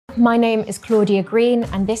My name is Claudia Green,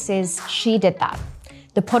 and this is She Did That,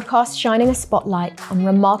 the podcast shining a spotlight on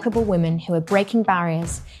remarkable women who are breaking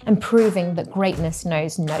barriers and proving that greatness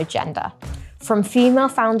knows no gender. From female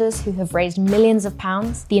founders who have raised millions of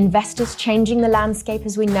pounds, the investors changing the landscape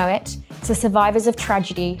as we know it, to survivors of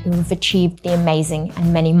tragedy who have achieved the amazing,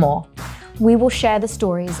 and many more. We will share the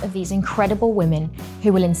stories of these incredible women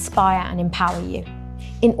who will inspire and empower you.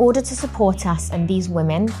 In order to support us and these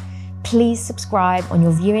women, please subscribe on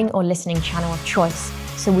your viewing or listening channel of choice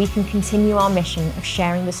so we can continue our mission of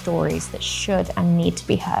sharing the stories that should and need to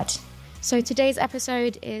be heard. So today's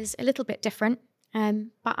episode is a little bit different,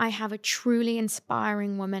 but I have a truly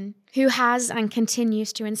inspiring woman who has and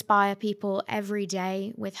continues to inspire people every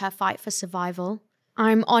day with her fight for survival.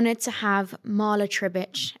 I'm honoured to have Mala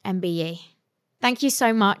Tribich MBE. Thank you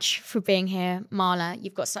so much for being here, Mala.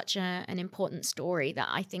 You've got such an important story that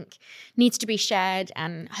I think needs to be shared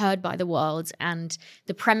and heard by the world. And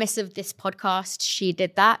the premise of this podcast, She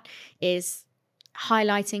Did That, is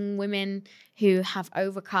highlighting women who have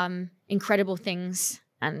overcome incredible things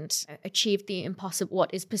and achieved the impossible,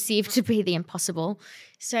 what is perceived to be the impossible.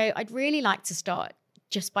 So I'd really like to start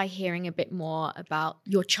just by hearing a bit more about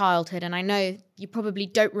your childhood. And I know you probably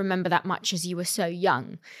don't remember that much as you were so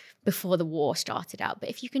young before the war started out. But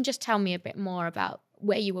if you can just tell me a bit more about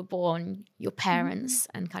where you were born, your parents,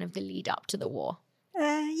 and kind of the lead up to the war.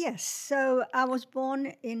 Yes, so I was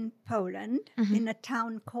born in Poland, in a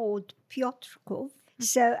town called Piotrków.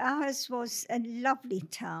 So ours was a lovely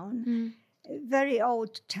town, a very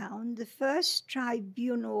old town. The first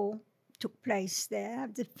tribunal took place there,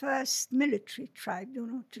 the first military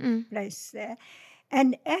tribunal took place there.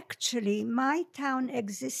 And actually, my town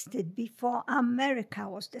existed before America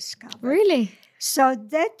was discovered. Really? So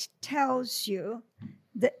that tells you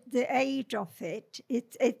the age of it.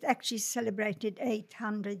 It actually celebrated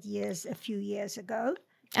 800 years a few years ago.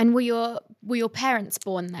 And were your parents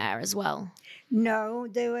born there as well? No,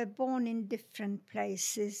 they were born in different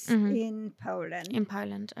places in Poland. In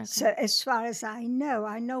Poland, okay. So as far as I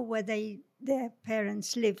know where their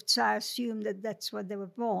parents lived, so I assume that that's where they were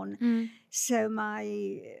born. So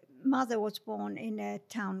my mother was born in a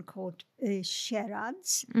town called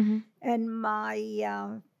Sieradz, and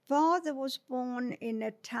my father was born in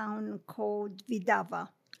a town called Widawa.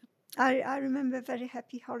 I remember very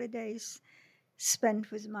happy holidays spent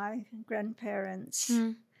with my grandparents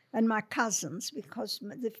and my cousins, because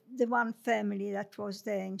the one family that was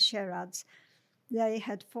there in Sieradz, they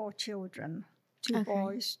had 4 children. 2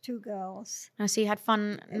 boys, 2 girls. Oh, so you had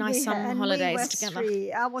fun, nice summer holidays together.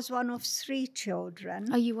 3. I was one of 3 children.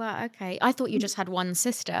 Oh, you were? Okay. I thought you just had one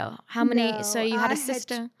sister. How many? No, so you had a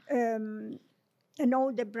sister? An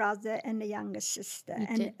older brother and a younger sister.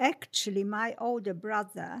 Actually, my older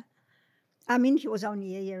brother, I mean, he was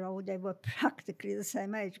only a year old. They were practically the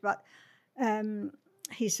same age, but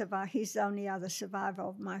he survived. He's the only other survivor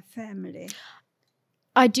of my family.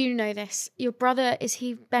 I do know this. Your brother, is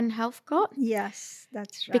he Ben Helfgott? Yes,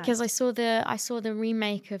 that's right. Because I saw the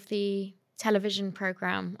remake of the television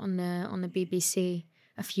program on the BBC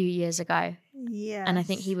a few years ago. Yes. And I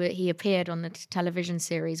think he appeared on the television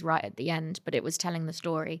series right at the end, but it was telling the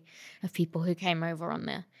story of people who came over on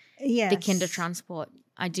the Kindertransport.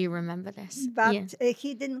 I do remember this. But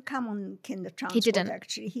he didn't come on Kindertransport, he didn't.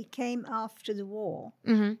 Actually. He came after the war.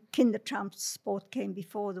 Kindertransport came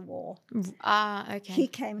before the war. Ah, okay. He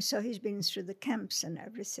came, so he's been through the camps and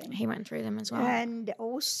everything. He went through them as well. And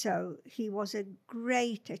also, he was a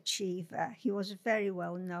great achiever. He was very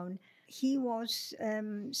well known. He was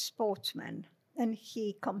sportsman, and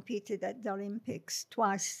he competed at the Olympics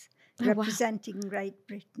twice, representing Great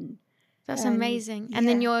Britain. That's amazing. And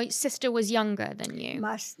then your sister was younger than you?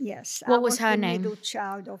 Yes. What was her name? I was the middle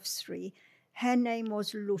child of 3. Her name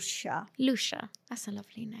was Lucia. Lucia. That's a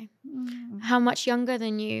lovely name. How much younger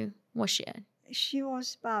than you was she? She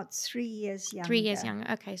was about 3 years younger. 3 years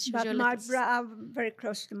younger. Okay. So but I'm very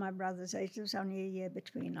close to my brother's age. There was only a year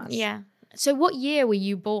between us. Yeah. So what year were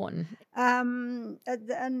you born? At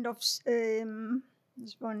the end of... I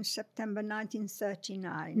was born in September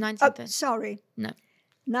 1939. 1930. Sorry. No.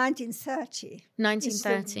 1930.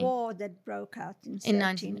 1930. It's the war that broke out in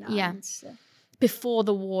 1939. So. Before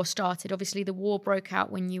the war started. Obviously, the war broke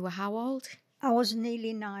out when you were how old? I was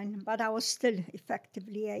nearly 9, but I was still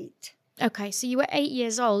effectively 8. Okay, so you were 8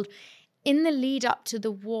 years old. In the lead up to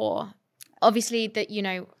the war, obviously that,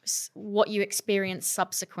 what you experienced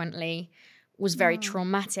subsequently was very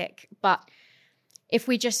traumatic. But if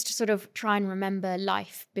we just sort of try and remember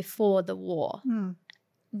life before the war,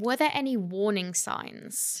 were there any warning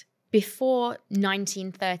signs before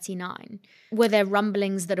 1939? Were there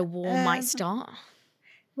rumblings that a war might start?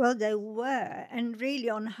 Well, they were. And really,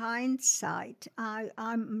 on hindsight,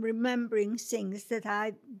 I'm remembering things that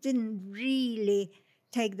I didn't really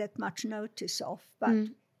take that much notice of. But,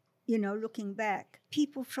 looking back,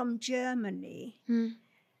 people from Germany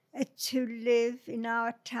to live in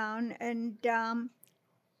our town. And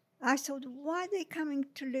I thought, why are they coming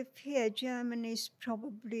to live here? Germany is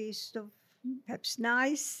probably sort of perhaps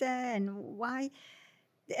nicer, and why?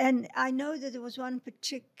 And I know that there was one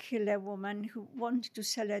particular woman who wanted to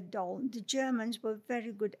sell a doll. The Germans were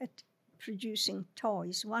very good at producing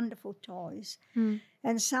toys, wonderful toys.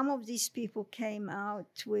 And some of these people came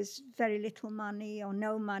out with very little money or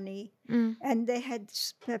no money, and they had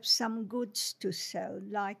perhaps some goods to sell,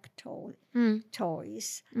 like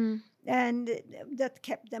toys. And that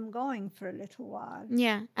kept them going for a little while.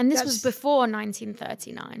 Yeah, and this was before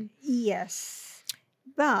 1939. Yes,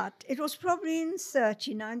 but it was probably in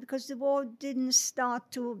 39 because the war didn't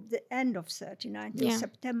start till the end of 39, till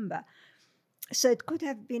September. So it could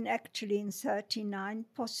have been actually in 39,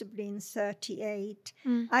 possibly in 38.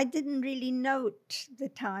 I didn't really note the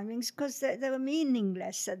timings because they were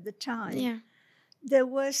meaningless at the time. Yeah. There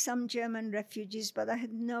were some German refugees, but I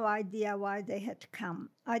had no idea why they had come.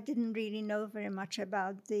 I didn't really know very much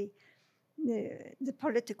about the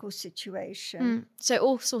political situation. So it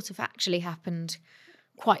all sort of actually happened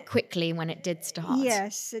quite quickly when it did start.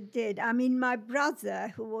 Yes, it did. I mean, my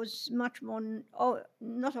brother, who was much more,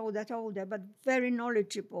 not all that older, but very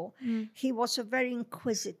knowledgeable, he was very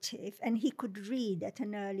inquisitive, and he could read at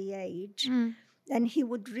an early age. And he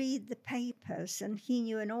would read the papers, and he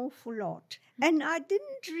knew an awful lot. And I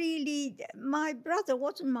didn't really, my brother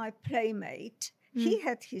wasn't my playmate. He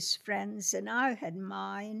had his friends, and I had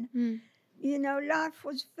mine. Life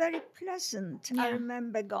was very pleasant. Yeah. I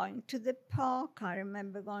remember going to the park. I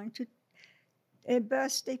remember going to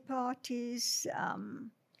birthday parties,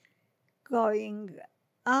 going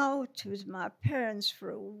out with my parents for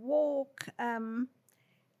a walk.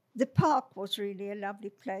 The park was really a lovely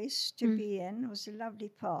place to be in. It was a lovely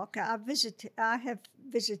park. I have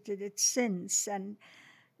visited it since, and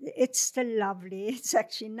it's still lovely. It's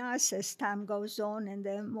actually nice as time goes on, and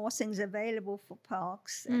there are more things available for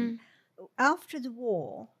parks. And after the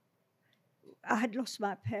war, I had lost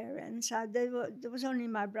my parents. There was only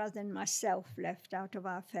my brother and myself left out of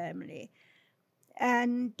our family.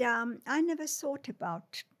 And I never thought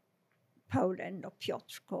about Poland or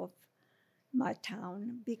Piotrków, my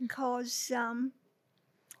town, because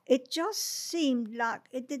it just seemed like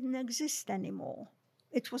it didn't exist anymore.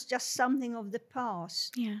 It was just something of the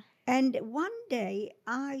past. Yeah. And one day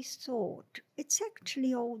I thought, it's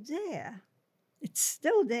actually all there. It's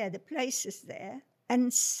still there, the place is there.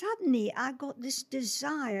 And suddenly I got this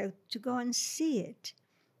desire to go and see it.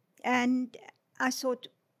 And I thought,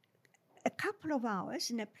 a couple of hours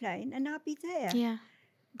in a plane and I'll be there. Yeah.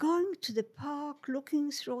 Going to the park, looking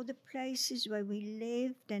through all the places where we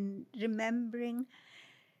lived and remembering.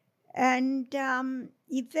 And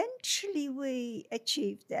eventually we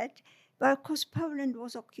achieved that. But of course, Poland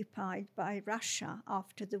was occupied by Russia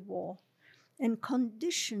after the war. And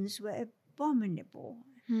conditions were abominable.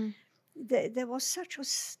 There was such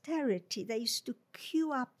austerity. They used to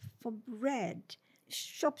queue up for bread.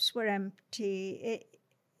 Shops were empty.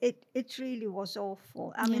 It really was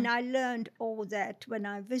awful. I mean, I learned all that when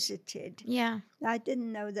I visited. Yeah. I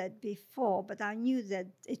didn't know that before, but I knew that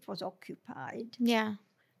it was occupied. Yeah.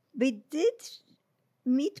 We did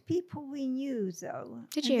meet people we knew, though.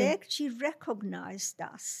 Did you? They actually recognized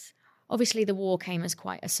us. Obviously, the war came as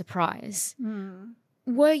quite a surprise.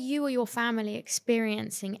 Were you or your family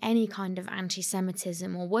experiencing any kind of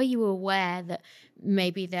anti-Semitism, or were you aware that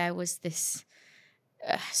maybe there was this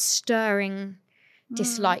stirring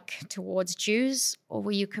dislike towards Jews, or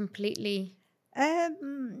were you completely...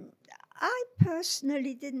 I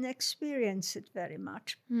personally didn't experience it very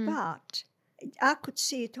much, but I could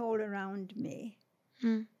see it all around me.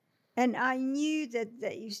 And I knew that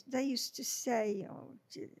they used to say,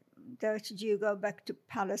 dirty Jew, go back to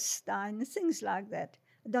Palestine, things like that.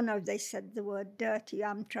 I don't know if they said the word dirty,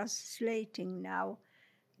 I'm translating now.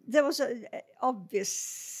 There was an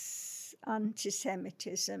obvious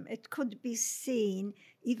anti-Semitism. It could be seen,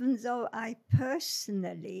 even though I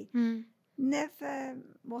personally never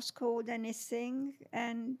was called anything,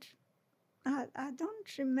 and I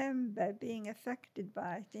don't remember being affected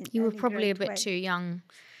by it. You were probably a bit too young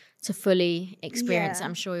to fully experience it.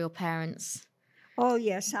 I'm sure your parents... Oh,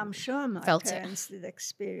 yes, I'm sure my parents did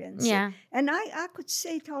experience it. And I could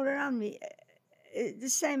see it all around me, the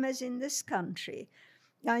same as in this country.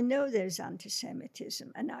 I know there's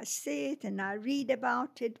anti-Semitism, and I see it, and I read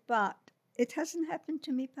about it, but it hasn't happened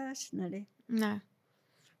to me personally. No.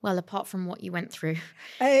 Well, apart from what you went through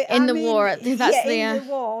in the war. In the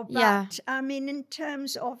war. But, I mean, in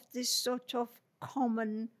terms of this sort of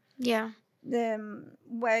common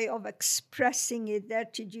way of expressing it,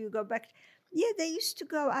 that did you go back? Yeah, they used to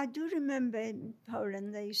go. I do remember in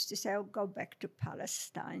Poland, they used to say, oh, go back to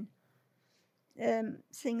Palestine.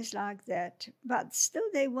 Things like that. But still,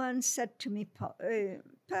 they weren't said to me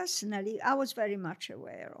personally. I was very much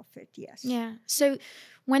aware of it, yes. Yeah. So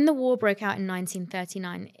when the war broke out in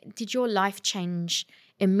 1939, did your life change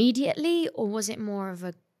immediately, or was it more of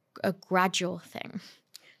a gradual thing?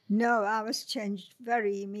 No, I was changed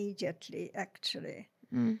very immediately, actually.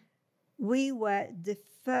 We were the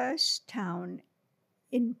first town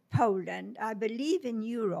in Poland, I believe in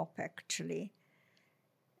Europe, actually,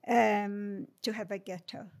 to have a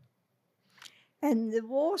ghetto. And the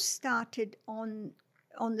war started on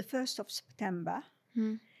the 1st of September.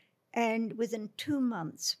 And within 2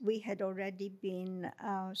 months, we had already been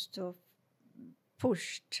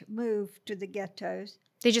moved to the ghettos.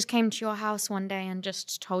 They just came to your house one day and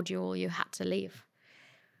just told you all you had to leave?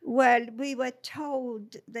 Well, we were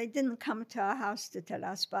told. They didn't come to our house to tell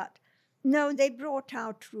us, but no, they brought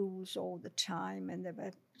out rules all the time, and they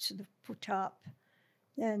were sort of put up.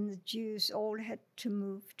 And the Jews all had to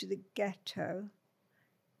move to the ghetto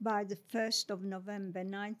by the 1st of November,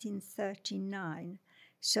 1939.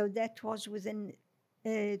 So that was within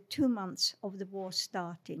 2 months of the war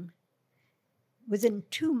starting. Within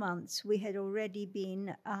 2 months, we had already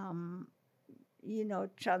been,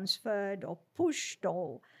 transferred or pushed,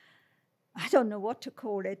 or I don't know what to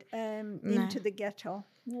call it, into the ghetto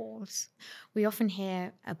walls. We often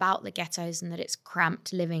hear about the ghettos and that it's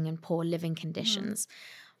cramped living and poor living conditions.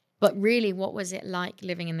 But really, what was it like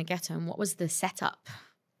living in the ghetto, and what was the setup?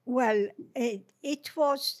 Well, it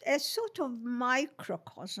was a sort of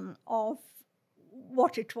microcosm of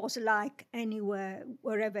what it was like anywhere,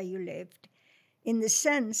 wherever you lived, in the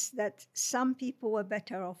sense that some people were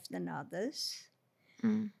better off than others.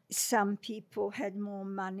 Some people had more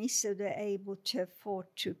money, so they're able to afford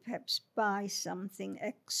to perhaps buy something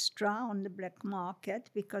extra on the black market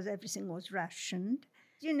because everything was rationed.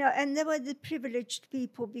 And there were the privileged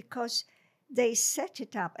people because they set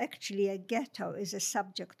it up. Actually, a ghetto is a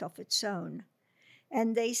subject of its own.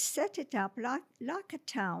 And they set it up like a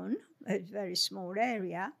town, a very small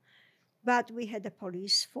area, but we had a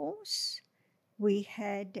police force. We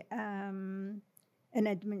had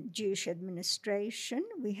Jewish administration.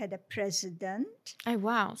 We had a president. Oh,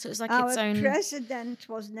 wow. So it was like Our its own... president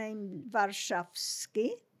was named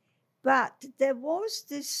Warszawski. But there was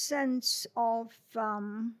this sense of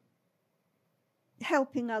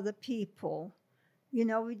helping other people.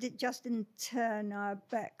 We just didn't turn our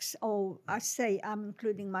backs. Oh, I'm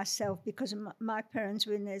including myself because my parents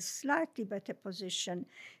were in a slightly better position.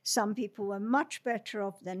 Some people were much better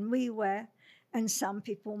off than we were, and some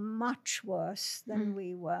people much worse than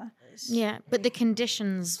we were. Yeah, but the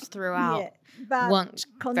conditions throughout weren't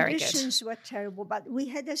very good. Conditions were terrible, but we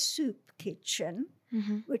had a soup kitchen,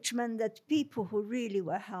 which meant that people who really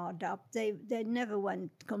were hard up, they never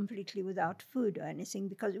went completely without food or anything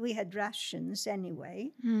because we had rations anyway.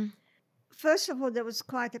 First of all, there was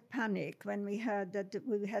quite a panic when we heard that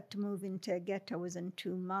we had to move into a ghetto within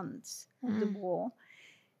 2 months of the war.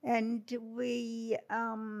 And we...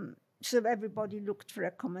 So everybody looked for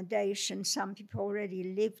accommodation. Some people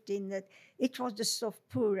already lived in that. It was the sort of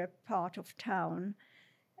poorer part of town.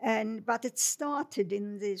 But it started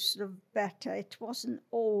in this sort of better. It wasn't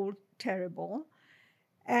all terrible.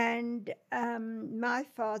 And my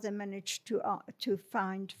father managed to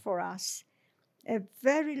find for us a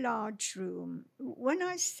very large room. When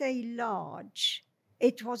I say large,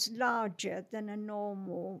 it was larger than a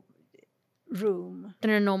normal room. Than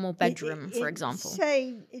a normal bedroom, for example.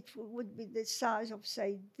 Say it would be the size of,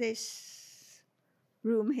 say, this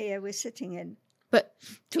room here we're sitting in. But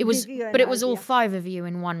it was all 5 of you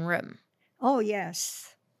in one room. Oh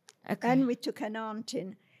yes. Okay. And we took an aunt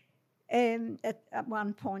in at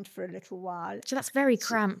one point for a little while. So that's very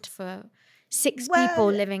cramped for 6 people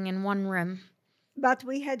living in one room. But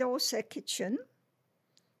we had also a kitchen.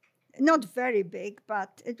 Not very big,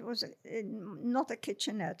 but it was not a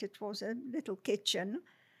kitchenette. It was a little kitchen.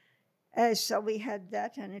 So we had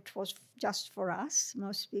that, and it was just for us.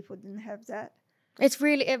 Most people didn't have that. It's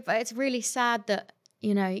really sad that,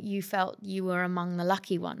 you felt you were among the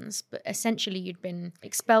lucky ones, but essentially you'd been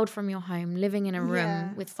expelled from your home, living in a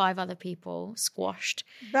room with 5 other people, squashed.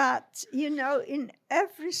 But, in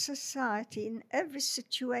every society, in every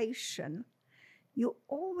situation, you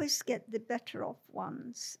always get the better off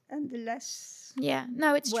ones and the less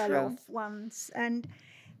it's well true. off ones. And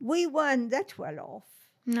we weren't that well off.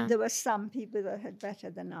 No. There were some people that had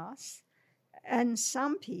better than us, and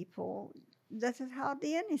some people that had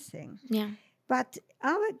hardly anything. Yeah. But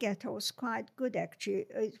our ghetto was quite good, actually.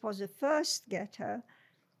 It was the first ghetto,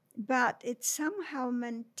 but it somehow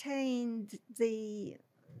maintained the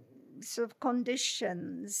sort of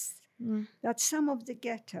conditions that some of the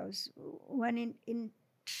ghettos, when in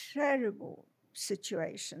terrible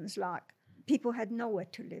situations, like people had nowhere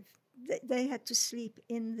to live. They had to sleep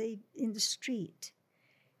in the street.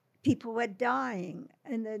 People were dying,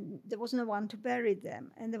 and then there was no one to bury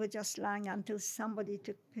them, and they were just lying until somebody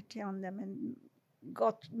took pity on them and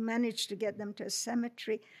managed to get them to a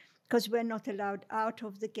cemetery, because we're not allowed out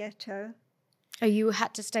of the ghetto. Oh, you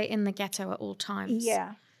had to stay in the ghetto at all times?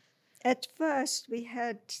 Yeah. At first, we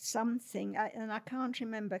had something, and I can't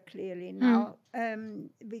remember clearly now.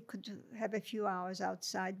 We could have a few hours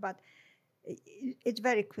outside, but it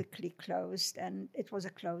very quickly closed, and it was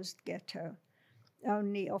a closed ghetto.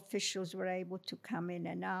 Only officials were able to come in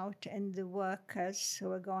and out, and the workers who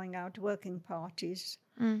were going out, working parties,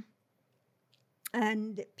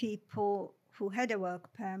 and people who had a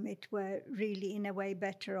work permit were really in a way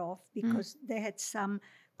better off, because they had some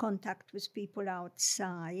contact with people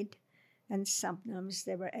outside, and sometimes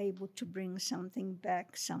they were able to bring something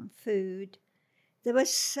back, some food. There were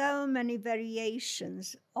so many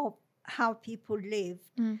variations of how people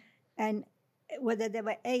lived and whether they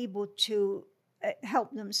were able to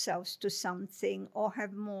help themselves to something or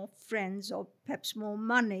have more friends or perhaps more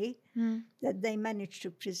money that they managed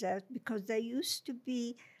to preserve, because there used to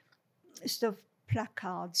be sort of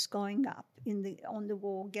placards going up on the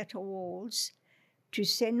wall, ghetto walls, to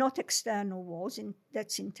say, not external walls,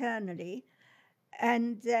 that's internally,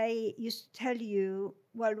 and they used to tell you,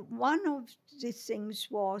 well, one of the things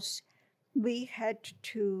was we had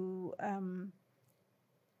to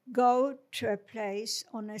go to a place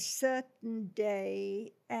on a certain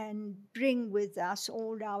day and bring with us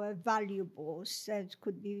all our valuables. That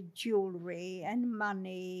could be jewelry and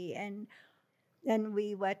money, and then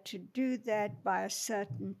we were to do that by a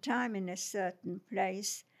certain time in a certain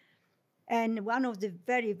place. And one of the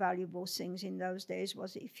very valuable things in those days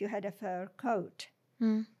was if you had a fur coat.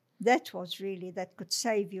 That could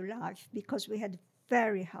save your life, because we had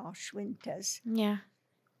very harsh winters. Yeah.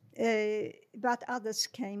 But others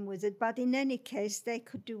came with it. But in any case, they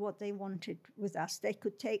could do what they wanted with us. They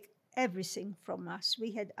could take everything from us.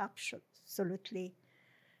 We had absolutely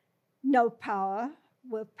no power.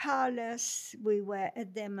 We were powerless. We were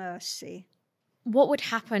at their mercy. What would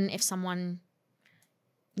happen if someone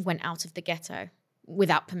went out of the ghetto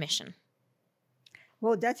without permission?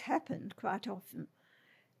 Well, that happened quite often.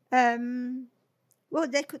 Well,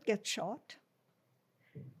 they could get shot.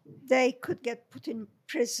 They could get put in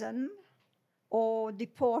prison or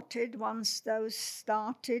deported once those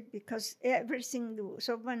started, because everything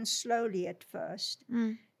sort of went slowly at first.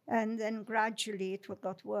 And then gradually it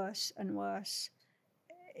got worse and worse.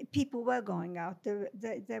 People were going out.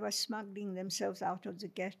 They were smuggling themselves out of the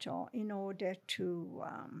ghetto in order to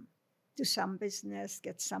do some business,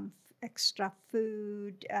 get some extra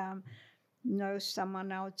food, know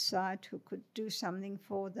someone outside who could do something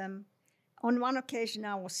for them. On one occasion,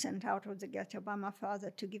 I was sent out of the ghetto by my father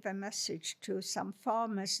to give a message to some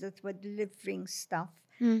farmers that were delivering stuff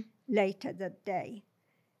later that day.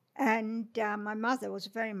 And my mother was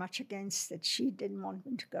very much against it. She didn't want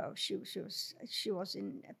me to go. She was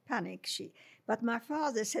in a panic. But my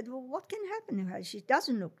father said, well, what can happen to her? She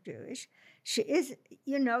doesn't look Jewish. She is,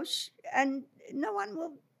 and no one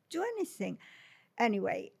will do anything.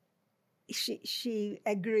 Anyway, she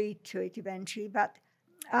agreed to it eventually, but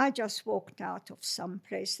I just walked out of some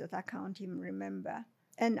place that I can't even remember.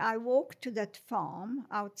 And I walked to that farm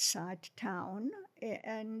outside town,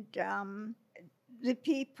 and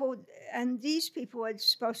these people were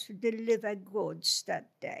supposed to deliver goods that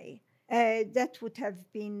day. That would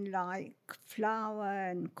have been like flour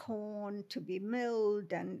and corn to be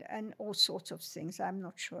milled and all sorts of things. I'm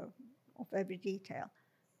not sure of every detail.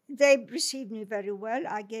 They received me very well.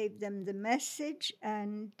 I gave them the message,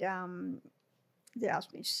 and they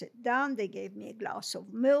asked me to sit down. They gave me a glass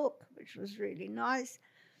of milk, which was really nice.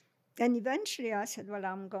 And eventually I said, well,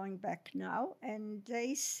 I'm going back now. And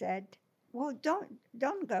they said, well, don't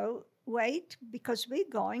go. Wait, because we're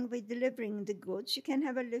delivering the goods. You can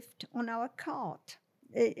have a lift on our cart.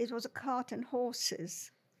 It was a cart and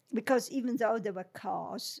horses, because even though there were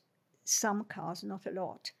cars, some cars, not a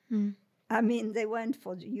lot. I mean, they weren't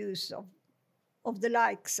for the use of the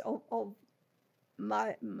likes of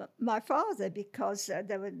my father, because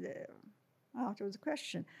they were out of the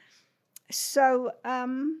question. So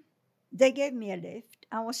they gave me a lift.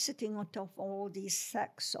 I was sitting on top of all these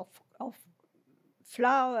sacks of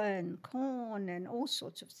flour and corn and all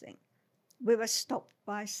sorts of things. We were stopped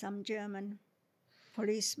by some German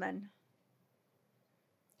policemen.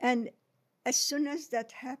 And as soon as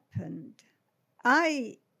that happened,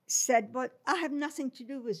 I said, well, I have nothing to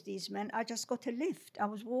do with these men. I just got a lift. I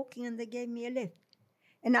was walking and they gave me a lift.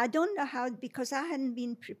 And I don't know how, because I hadn't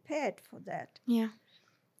been prepared for that. Yeah.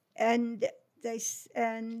 And they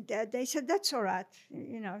said, that's all right,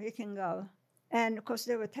 you can go. And of course,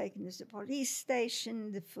 they were taken to the police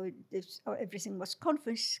station. The food, everything was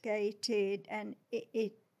confiscated, and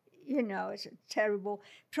it it's a terrible,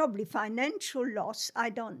 probably financial loss. I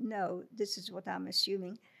don't know. This is what I'm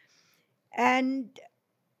assuming. And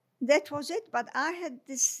that was it. But I had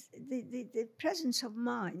the presence of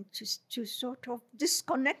mind to sort of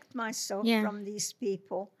disconnect myself from these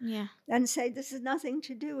people and say, this has nothing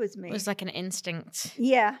to do with me. It was like an instinct.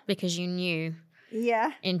 Yeah. Because you knew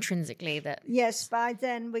intrinsically that. Yes, by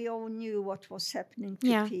then we all knew what was happening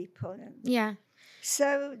to people. Yeah.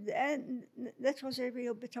 So that was a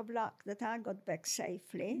real bit of luck that I got back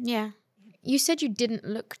safely. Yeah. You said you didn't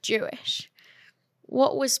look Jewish.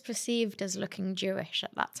 What was perceived as looking Jewish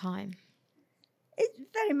at that time? It's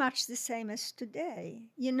very much the same as today.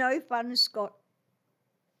 If one's got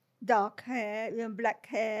dark hair, black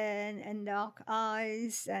hair and dark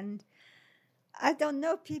eyes, and I don't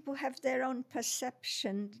know, people have their own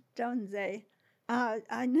perception, don't they?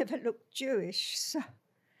 I never looked Jewish, so...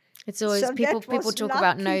 It's always people talk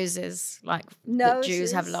about noses, like that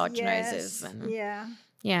Jews have large noses. And, yeah.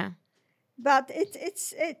 But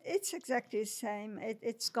it's exactly the same.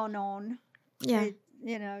 It's gone on. Yeah.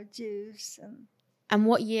 Jews. And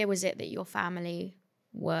what year was it that your family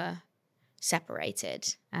were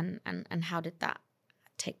separated, and how did that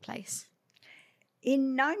take place?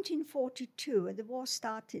 In 1942, the war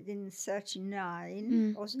started in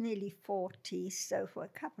 1939. I was nearly 40, so for a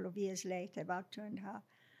couple of years later, about 2.5.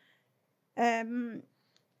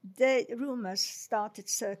 The rumors started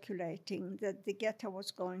circulating that the ghetto was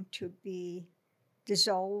going to be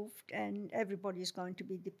dissolved and everybody is going to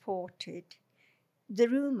be deported. The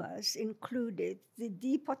rumors included the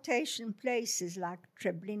deportation places like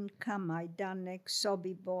Treblinka, Majdanek,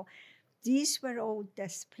 Sobibor. These were all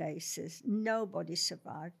death places. Nobody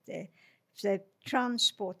survived there. The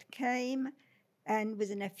transport came, and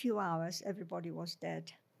within a few hours, everybody was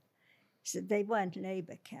dead. So they weren't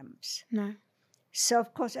labor camps. No. So,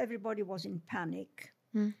 of course, everybody was in panic.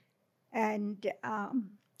 And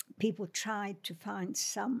people tried to find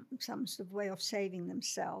some sort of way of saving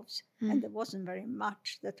themselves. And there wasn't very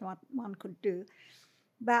much that one could do.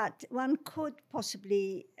 But one could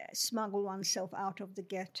possibly smuggle oneself out of the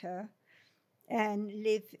ghetto and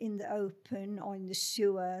live in the open or in the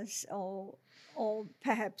sewers, or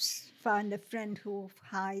perhaps find a friend who would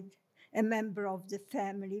hide a member of the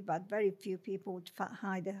family, but very few people would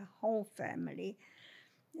hide a whole family.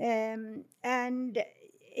 And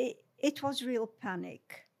it was real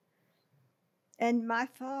panic. And my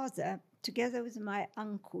father, together with my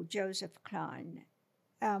uncle, Joseph Klein,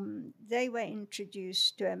 they were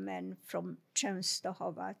introduced to a man from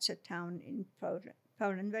Częstochowa. It's a town in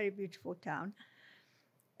Poland, very beautiful town.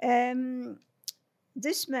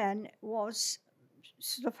 This man was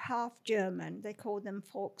sort of half German. They call them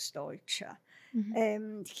Volksdeutscher.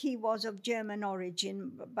 He was of German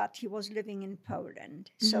origin, but he was living in Poland.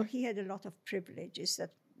 So he had a lot of privileges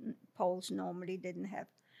that Poles normally didn't have.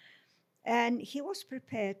 And he was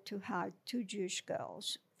prepared to hire 2 Jewish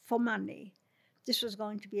girls for money. This was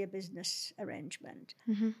going to be a business arrangement.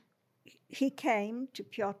 He came to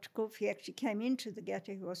Piotrków. He actually came into the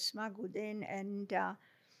ghetto. He was smuggled in, and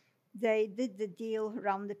they did the deal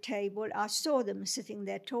around the table. I saw them sitting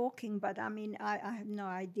there talking, but I mean, I have no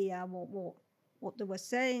idea what they were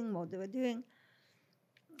saying, what they were doing.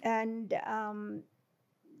 And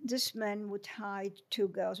this man would hide 2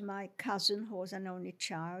 girls, my cousin, who was an only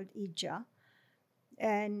child, Ija,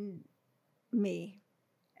 and me.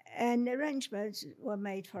 And arrangements were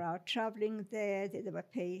made for our traveling there. They were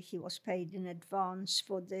paid. He was paid in advance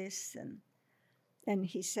for this, and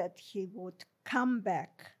he said he would come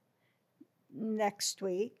back next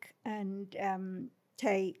week and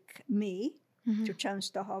take me to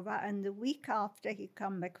Częstochowa, and the week after he'd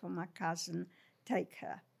come back for my cousin, take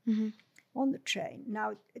her on the train.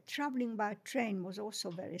 Now, traveling by train was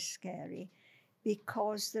also very scary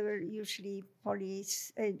because there were usually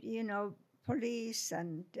police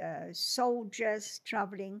and soldiers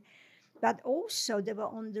traveling, but also they were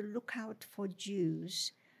on the lookout for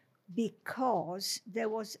Jews because there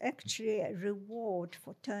was actually a reward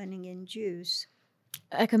for turning in Jews.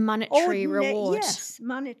 Like a monetary reward? Yes,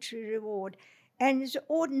 monetary reward. And it's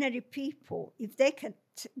ordinary people, if they can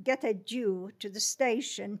get a due to the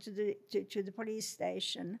station, to the police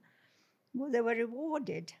station, well, they were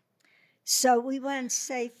rewarded. So we weren't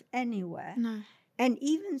safe anywhere. No. And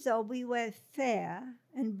even though we were fair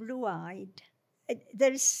and blue-eyed,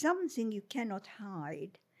 there is something you cannot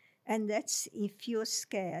hide. And that's if you're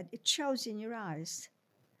scared, it shows in your eyes.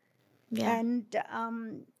 Yeah. And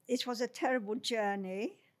it was a terrible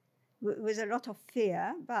journey with a lot of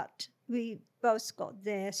fear, but we both got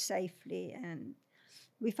there safely, and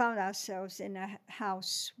we found ourselves in a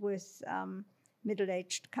house with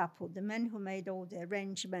middle-aged couple. The man who made all the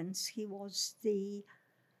arrangements, he was the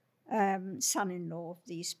son-in-law of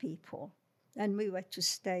these people, and we were to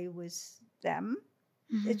stay with them.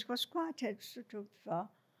 Mm-hmm. It was quite a sort of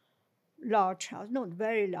large house, not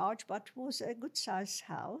very large, but was a good-sized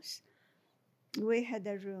house. We had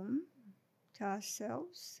a room to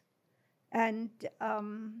ourselves, and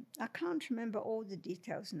I can't remember all the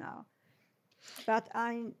details now, but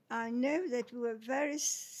I know that we were very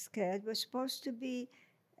scared. We were supposed to be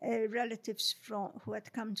relatives who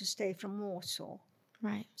had come to stay from Warsaw.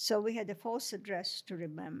 Right. So we had a false address to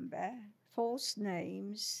remember, false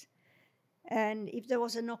names, and if there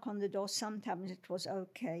was a knock on the door, sometimes it was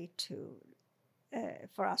okay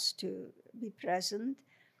for us to be present.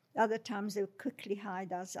 Other times they would quickly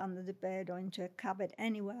hide us under the bed or into a cupboard,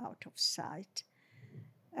 anywhere out of sight.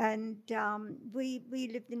 And we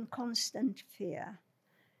lived in constant fear.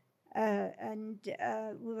 And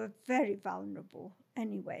we were very vulnerable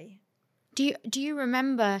anyway. Do you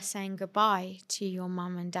remember saying goodbye to your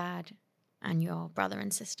mum and dad and your brother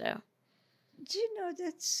and sister? Do you know,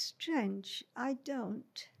 that's strange. I don't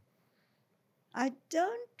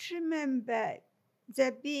remember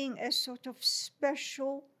there being a sort of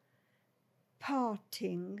special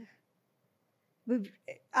parting.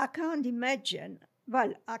 I can't imagine.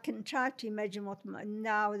 Well, I can try to imagine what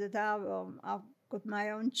now that I've got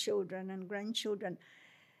my own children and grandchildren,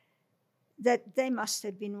 that they must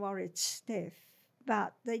have been worried stiff,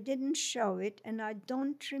 but they didn't show it, and I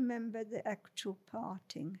don't remember the actual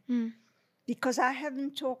parting. Because I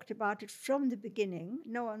haven't talked about it from the beginning.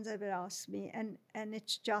 No one's ever asked me, and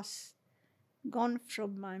it's just gone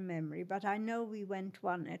from my memory. But I know we went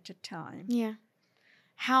one at a time. Yeah.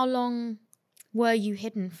 How long were you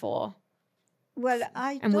hidden for? Well,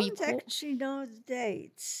 I don't actually know the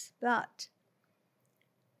dates, but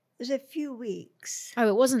it was a few weeks. Oh,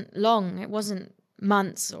 it wasn't long. It wasn't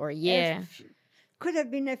months or a year. Could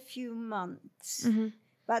have been a few months. Mm-hmm.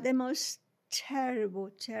 But the most terrible,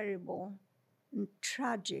 terrible and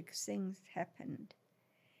tragic things happened.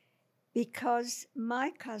 Because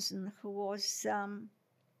my cousin, who was an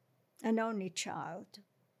only child,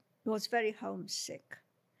 was very homesick.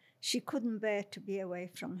 She couldn't bear to be away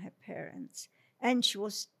from her parents. And she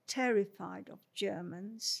was terrified of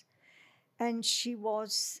Germans. And she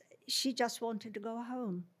just wanted to go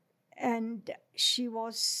home. And she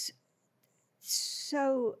was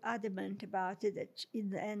so adamant about it that in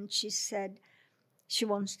the end she said she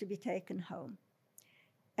wants to be taken home.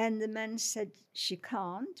 And the men said she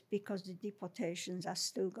can't because the deportations are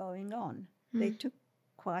still going on. They took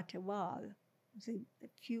quite a while, a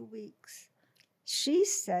few weeks. She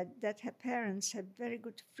said that her parents had very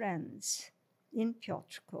good friends in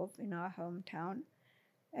Piotrków, in our hometown,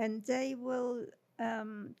 and they will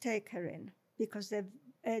take her in because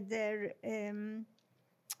they're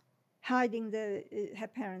hiding her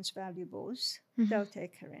parents' valuables. Mm-hmm. They'll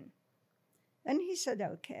take her in. And he said,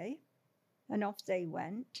 okay. And off they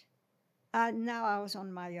went. And now I was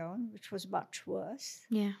on my own, which was much worse.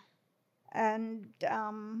 Yeah. And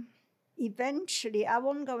eventually, I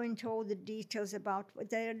won't go into all the details about,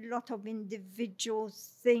 there are a lot of individual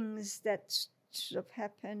things that sort of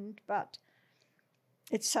happened, but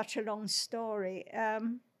it's such a long story.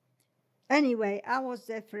 Anyway, I was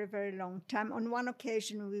there for a very long time. On one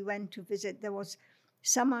occasion we went to visit, there was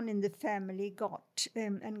someone in the family got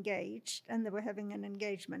engaged, and they were having an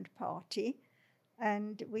engagement party.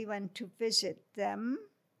 And we went to visit them,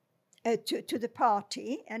 to the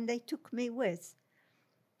party, and they took me with.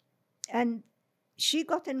 And she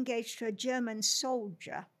got engaged to a German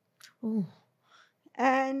soldier. Ooh.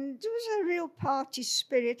 And it was a real party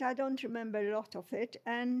spirit. I don't remember a lot of it.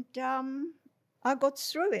 And I got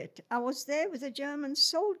through it. I was there with a German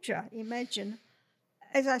soldier, imagine.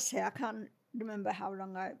 As I say, I can't remember how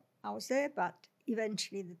long I was there, but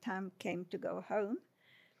eventually the time came to go home.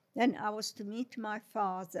 Then I was to meet my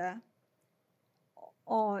father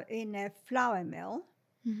in a flour mill,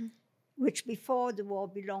 mm-hmm. which before the war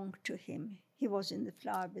belonged to him. He was in the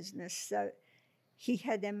flour business, so he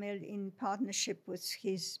had a mill in partnership with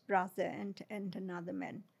his brother and another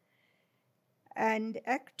man. And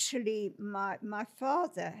actually, my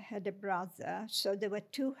father had a brother, so there were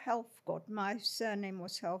two Helfgott. My surname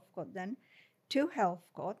was Helfgott then, two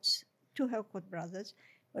Helfgotts, two Helfgott brothers.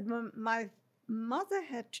 But my mother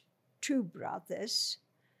had two brothers,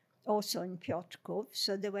 also in Piotrków.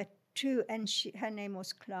 So there were two, and her name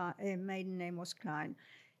was Klein, maiden name was Klein.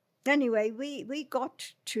 Anyway, we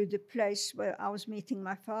got to the place where I was meeting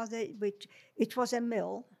my father, which it was a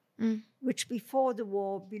mill, which before the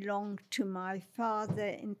war belonged to my father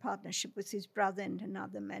in partnership with his brother and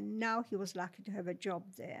another man. Now he was lucky to have a job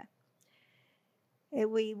there.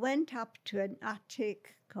 We went up to an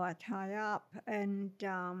attic quite high up, and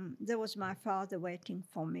there was my father waiting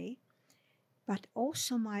for me, but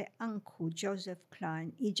also my uncle, Joseph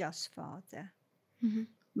Klein, Ija's father. Mm-hmm.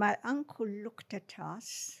 My uncle looked at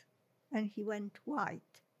us and he went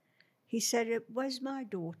white. He said, "Where's my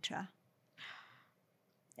daughter?"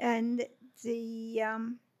 And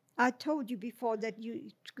I told you before that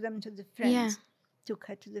you took them to the friends, took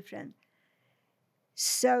her to the friends.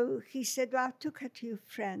 So he said, "Well, I took her to your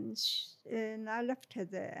friends and I left her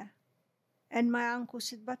there." And my uncle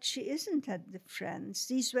said, "But she isn't at the friends.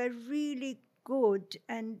 These were really good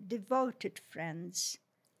and devoted friends."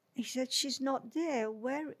 He said, "She's not there.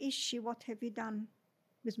 Where is she? What have you done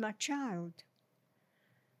with my child?"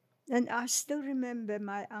 And I still remember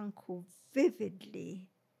my uncle vividly,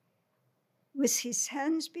 with his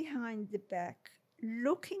hands behind the back,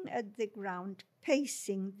 looking at the ground,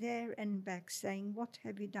 pacing there and back, saying, "What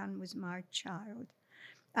have you done with my child?"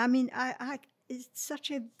 I mean, it's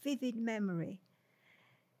such a vivid memory.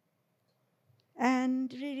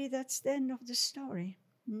 And really, that's the end of the story.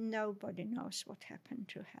 Nobody knows what happened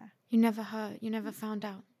to her. You never heard, you never found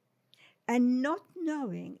out. And not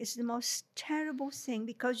knowing is the most terrible thing,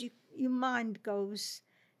 because your mind goes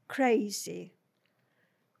crazy.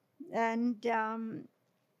 And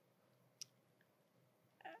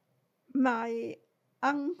my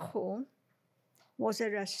uncle was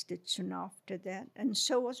arrested soon after that, and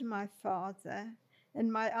so was my father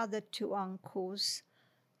and my other two uncles,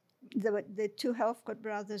 the two Helfgott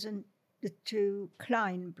brothers and the two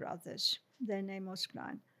Klein brothers, their name was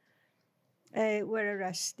Klein, were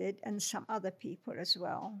arrested, and some other people as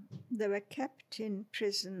well. They were kept in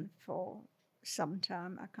prison for some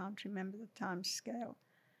time. I can't remember the time scale.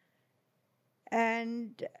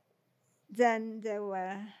 And then they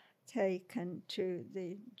were taken to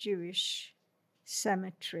the Jewish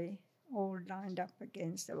cemetery, all lined up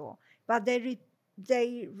against the wall. But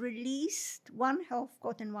they released one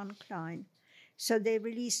Helfgott and one Klein. So they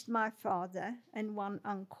released my father and one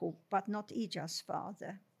uncle, but not Ija's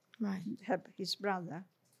father, Right. his brother.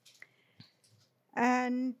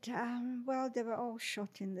 And, well, they were all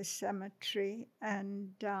shot in the cemetery,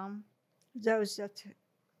 and those that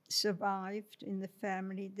survived in the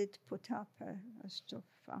family did put up a sort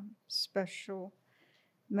of special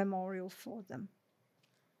memorial for them.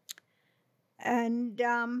 And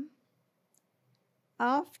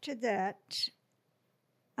after that,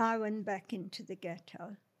 I went back into the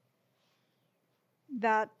ghetto.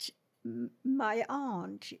 But my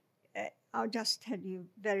aunt, I'll just tell you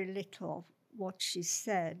very little of what she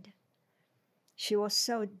said. She was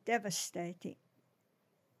so devastated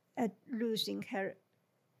at losing her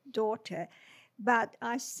daughter, but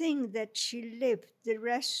I think that she lived the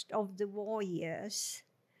rest of the war years,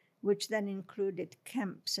 which then included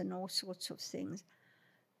camps and all sorts of things.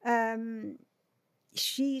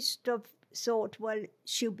 She thought, well,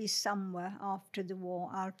 she'll be somewhere after the war,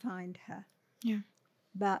 I'll find her. Yeah.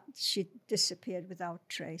 But she disappeared without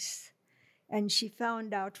trace. And she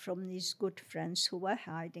found out from these good friends who were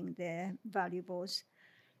hiding their valuables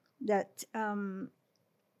that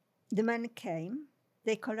the men came,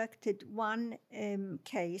 they collected one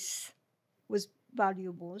case with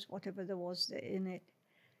valuables, whatever there was in it,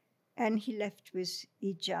 and he left with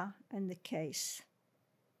Ija and the case.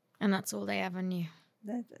 And that's all they ever knew.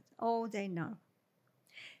 That's all they know.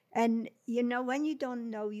 And, you know, when you don't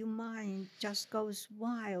know, your mind just goes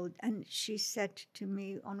wild. And she said to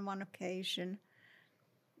me on one occasion,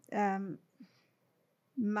 my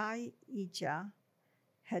Ija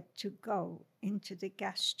had to go into the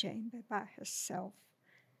gas chamber by herself.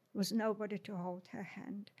 There was nobody to hold her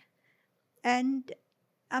hand. And,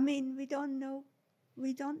 I mean, we don't know.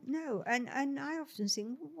 And I often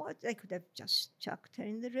think, what, they could have just chucked her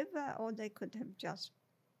in the river, or they could have just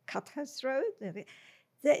cut her throat.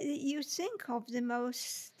 You think of the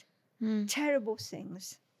most terrible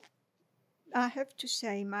things. I have to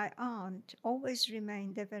say, my aunt always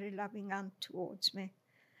remained a very loving aunt towards me.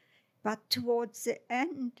 But towards the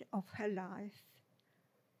end of her life,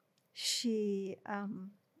 she,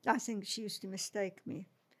 I think she used to mistake me.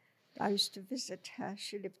 I used to visit her.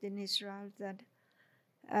 She lived in Israel then.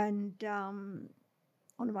 And on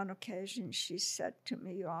one occasion, she said to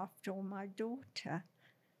me, "You're after all my daughter."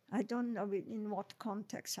 I don't know in what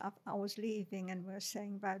context. I was leaving and we were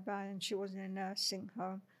saying bye-bye, and she was in a nursing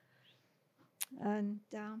home. And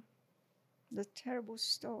the terrible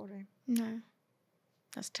story. No,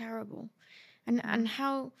 that's terrible. And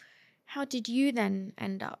how did you then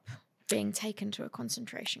end up being taken to a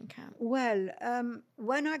concentration camp? Well,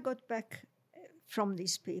 when I got back from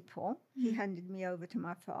these people, he handed me over to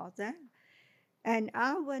my father. And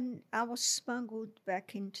when I was smuggled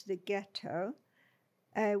back into the ghetto,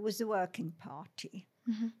 was the Working Party.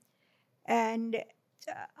 Mm-hmm. And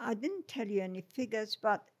I didn't tell you any figures,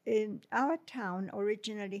 but in our town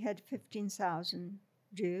originally had 15,000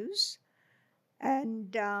 Jews.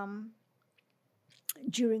 And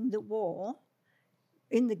during the war,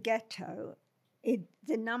 in the ghetto,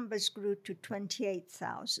 the numbers grew to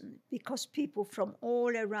 28,000 because people from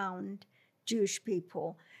all around, Jewish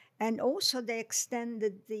people, and also they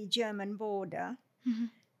extended the German border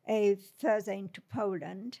further into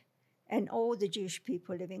Poland, and all the Jewish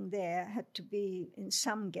people living there had to be in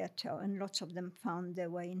some ghetto, and lots of them found their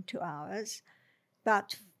way into ours.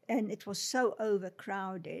 And it was so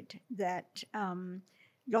overcrowded that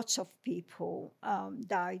lots of people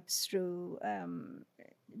died through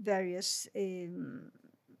various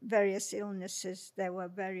illnesses. There were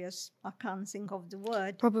various, I can't think of the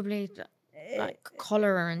word. Probably like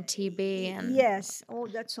cholera and TB and yes, all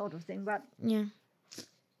that sort of thing. But yeah,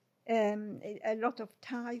 a lot of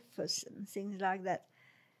typhus and things like that.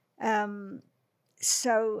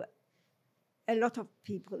 So a lot of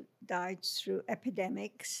people died through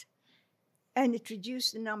epidemics, and it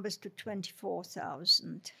reduced the numbers to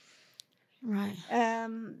 24,000. right.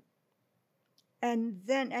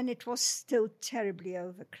 And it was still terribly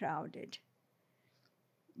overcrowded.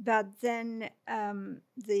 But then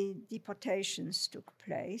the deportations took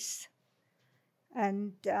place,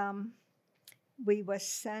 and we were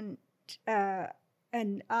sent,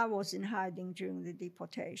 and I was in hiding during the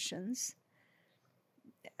deportations.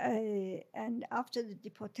 And after the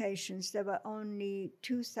deportations, there were only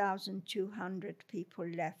 2,200 people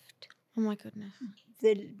left. Oh my goodness.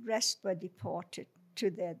 The rest were deported to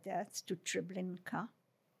their deaths to Treblinka.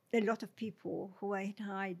 A lot of people who were in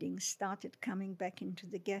hiding started coming back into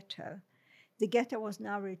the ghetto. The ghetto was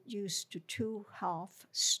now reduced to 2 half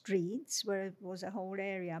streets, where it was a whole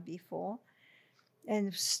area before,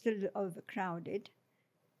 and still overcrowded.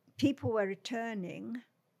 People were returning,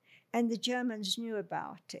 and the Germans knew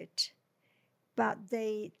about it, but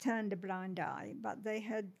they turned a blind eye, but they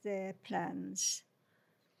had their plans.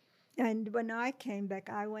 And when I came back,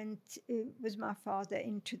 I went with my father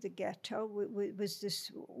into the ghetto with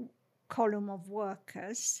this column of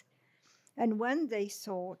workers. And when they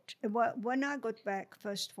thought, when I got back,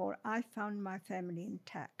 first of all, I found my family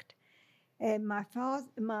intact.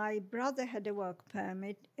 My brother had a work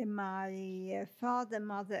permit. And my father,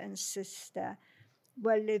 mother, and sister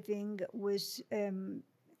were living with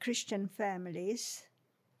Christian families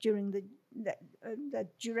during the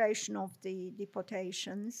duration of the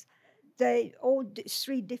deportations. They all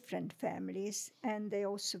 3 different families, and they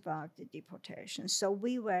all survived the deportation. So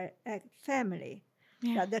we were a family.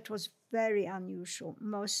 Yeah. That was very unusual.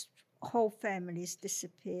 Most whole families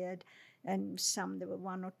disappeared, and some there were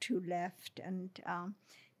 1 or 2 left. And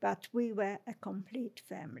but we were a complete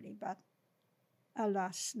family. But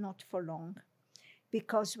alas, not for long,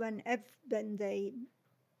 because when they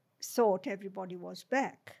thought everybody was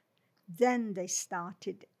back, then they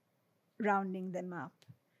started rounding them up.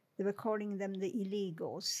 They were calling them the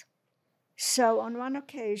illegals. So on one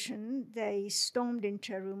occasion, they stormed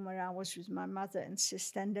into a room where I was with my mother and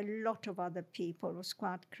sister and a lot of other people. It was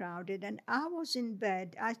quite crowded. And I was in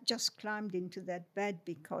bed. I just climbed into that bed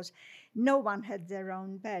because no one had their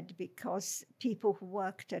own bed, because people who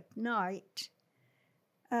worked at night,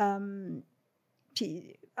 other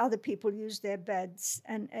people used their beds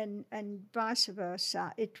and vice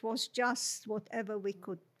versa. It was just whatever we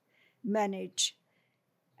could manage.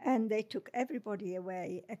 And they took everybody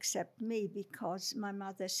away except me, because my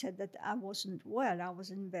mother said that I wasn't well, I was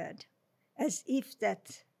in bed, as if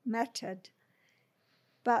that mattered.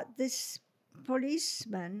 But this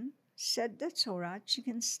policeman said, "That's all right, she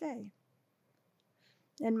can stay."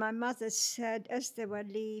 And my mother said, as they were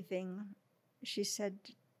leaving, she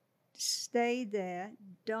said, "Stay there,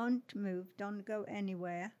 don't move, don't go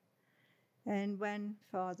anywhere. And when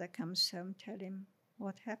father comes home, tell him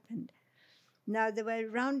what happened." Now, they were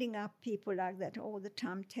rounding up people like that all the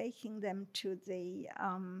time, taking them to the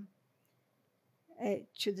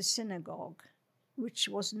synagogue. which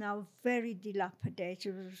was now very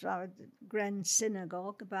dilapidated. It was our grand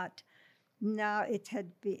synagogue, but now it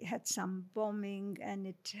had some bombing, and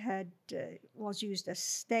it had was used as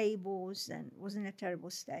stables and was in a terrible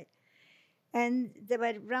state. And they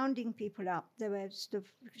were rounding people up. They were sort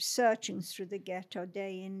of searching through the ghetto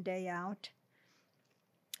day in, day out,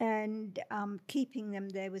 and keeping them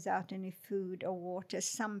there without any food or water.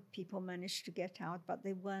 Some people managed to get out, but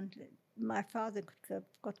they weren't. My father could have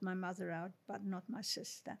got my mother out, but not my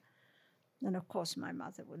sister. And of course, my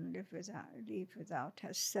mother wouldn't leave without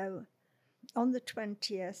her. So on the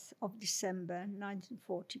 20th of December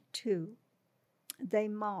 1942, they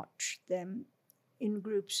marched them in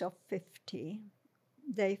groups of 50.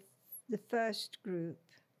 The first group,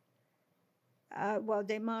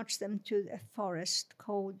 they marched them to a forest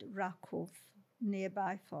called Rakov,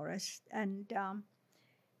 nearby forest, and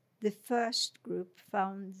the first group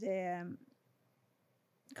found their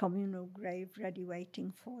communal grave ready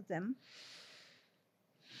waiting for them,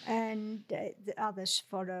 and the others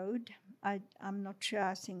followed. I'm not sure,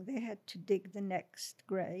 I think they had to dig the next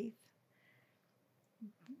grave.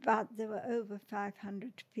 But there were over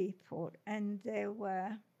 500 people, and they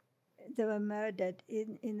were murdered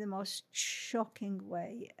in the most shocking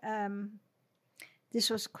way. This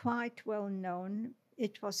was quite well known.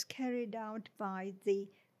 It was carried out by the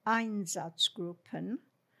Einsatzgruppen,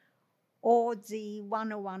 or the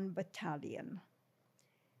 101 Battalion.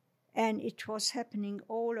 And it was happening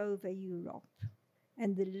all over Europe.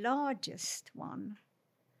 And the largest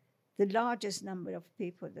number of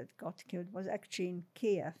people that got killed was actually in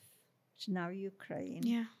Kiev, it's now Ukraine.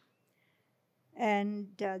 Yeah.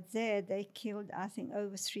 And there they killed, I think,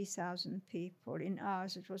 over 3,000 people. In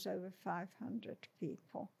ours, it was over 500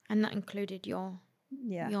 people. And that included your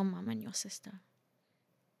mum and your sister.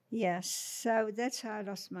 Yes, so that's how I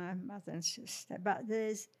lost my mother and sister. But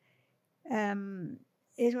there's,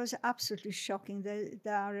 it was absolutely shocking.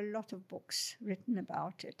 There are a lot of books written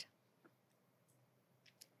about it.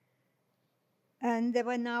 And there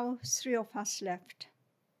were now 3 of us left.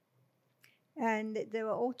 And there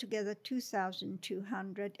were altogether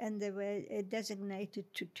 2,200, and they were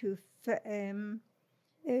designated to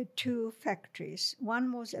two factories.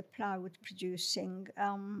 One was a plywood producing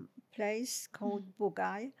place called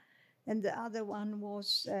Bugay, and the other one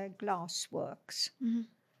was glass works.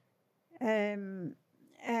 And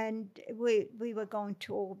we were going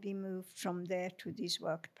to all be moved from there to these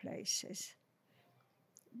workplaces.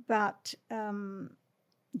 But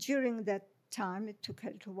during that time, it took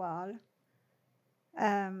a little while,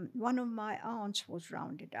 one of my aunts was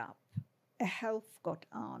rounded up, a Helfgott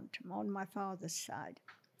aunt on my father's side.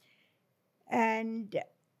 And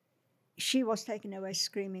she was taken away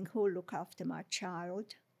screaming, "Who'll look after my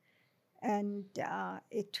child?" And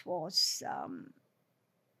it was,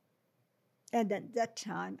 and at that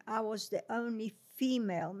time, I was the only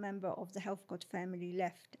female member of the Helfgott family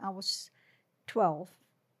left. I was 12,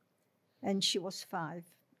 and she was 5,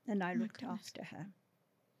 and I looked after her.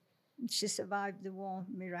 She survived the war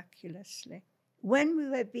miraculously. When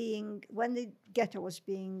the ghetto was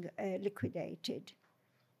being liquidated,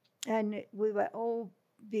 and we were all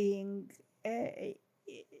being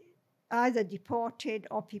either deported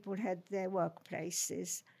or people had their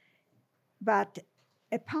workplaces. But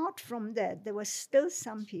apart from that, there were still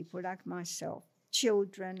some people like myself,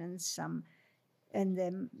 children and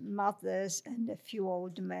their mothers and a few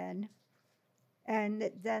old men.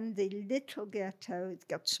 And then the little ghetto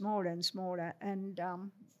got smaller and smaller, and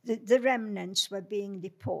the remnants were being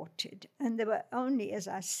deported. And there were only, as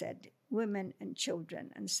I said, women and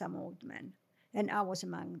children and some old men, and I was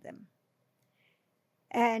among them.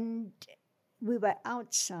 And we were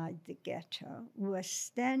outside the ghetto. We were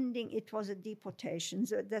standing, it was a deportation,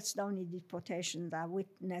 so that's the only deportation that I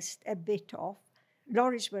witnessed a bit of.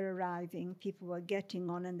 Lorries were arriving, people were getting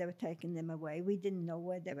on, and they were taking them away. We didn't know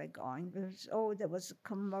where they were going. There was a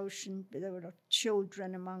commotion. There were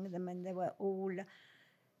children among them, and they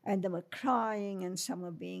were crying, and some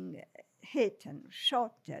were being hit and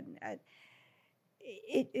shot. And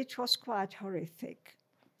it was quite horrific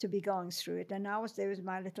to be going through it. And I was there with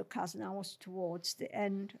my little cousin. I was towards the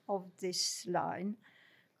end of this line,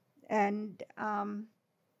 and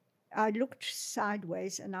I looked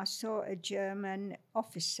sideways and I saw a German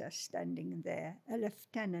officer standing there, a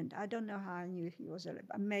lieutenant. I don't know how I knew he was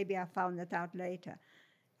maybe I found that out later.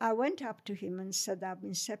 I went up to him and said, "I've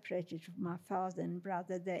been separated from my father and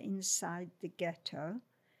brother. They're inside the ghetto.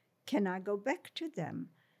 Can I go back to them?"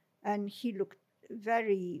 And he looked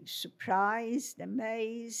very surprised,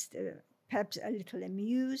 amazed, perhaps a little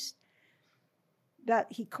amused.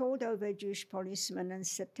 But he called over a Jewish policeman and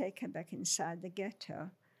said, "Take her back inside the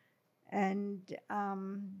ghetto." And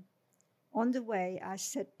on the way, I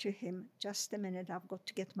said to him, just a minute, I've got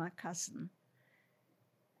to get my cousin.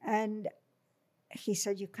 And he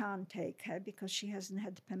said, you can't take her because she hasn't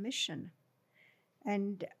had permission.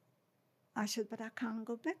 And I said, but I can't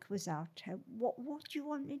go back without her. What do you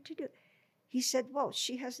want me to do? He said, well,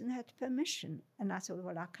 she hasn't had permission. And I thought,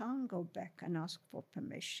 well, I can't go back and ask for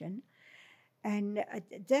permission. And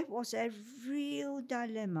that was a real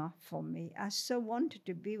dilemma for me. I so wanted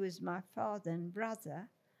to be with my father and brother.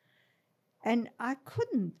 And I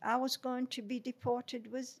couldn't. I was going to be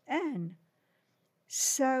deported with Anne.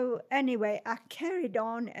 So anyway, I carried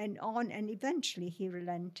on, and eventually he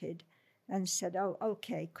relented and said, oh,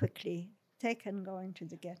 okay, quickly, take and go into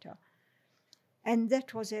the ghetto. And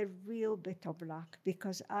that was a real bit of luck,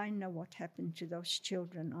 because I know what happened to those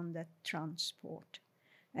children on that transport.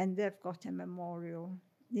 And they've got a memorial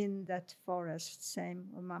in that forest, same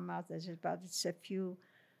with my mother's, but it's a few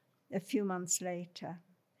months later.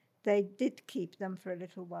 They did keep them for a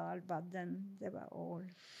little while, but then they were all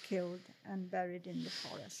killed and buried in the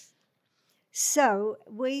forest. So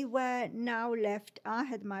we were now left, I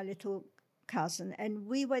had my little cousin, and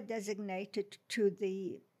we were designated to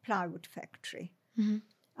the plywood factory. Mm-hmm.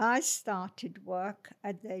 I started work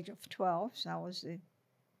at the age of 12, so I was a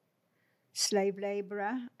slave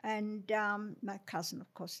laborer, and my cousin,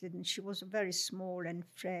 of course, didn't. She was very small and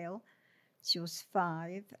frail. She was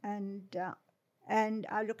 5, and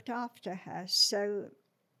I looked after her. So,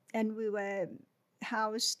 and we were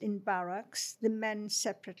housed in barracks, the men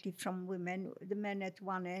separately from women, the men at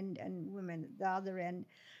one end and women at the other end.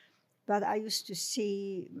 But I used to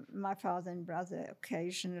see my father and brother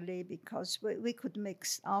occasionally, because we could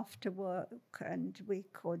mix after work, and we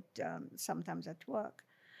could sometimes at work.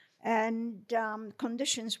 And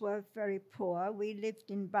conditions were very poor. We lived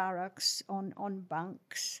in barracks on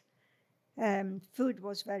bunks. Food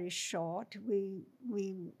was very short.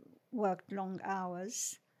 We worked long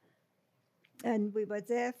hours. And we were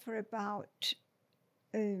there for about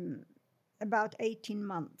 18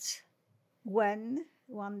 months, when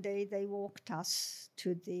one day they walked us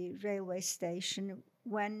to the railway station,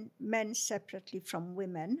 when men separately from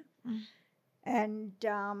women, and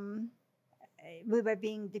we were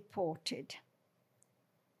being deported.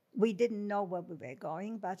 We didn't know where we were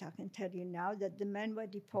going, but I can tell you now that the men were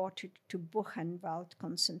deported to Buchenwald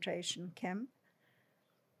concentration camp,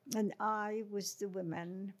 and I, with the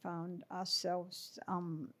women, found ourselves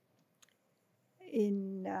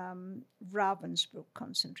in Ravensbrück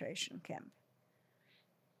concentration camp.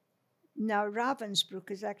 Now,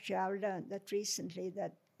 Ravensbrück is actually, I learned that recently,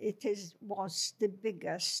 that it was the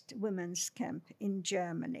biggest women's camp in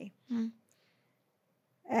Germany. Mm.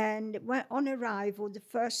 And when, on arrival, the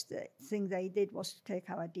first thing they did was to take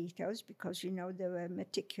our details, because, you know, they were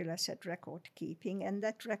meticulous at record keeping, and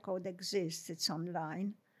that record exists, it's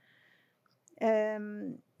online.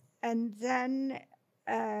 And then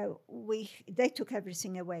they took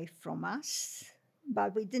everything away from us,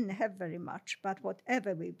 but we didn't have very much, but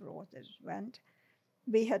whatever we brought us went.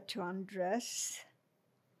 We had to undress.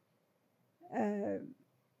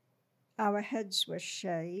 Our heads were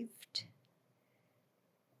shaved.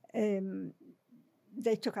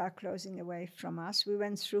 They took our clothing away from us. We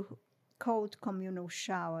went through cold communal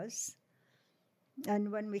showers.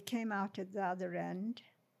 And when we came out at the other end,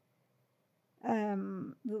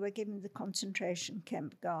 we were given the concentration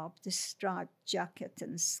camp garb, the striped jacket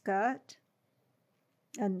and skirt,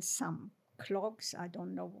 and some clogs. I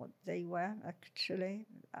don't know what they were, actually.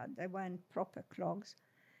 They weren't proper clogs.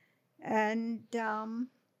 And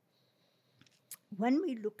when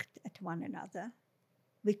we looked at one another,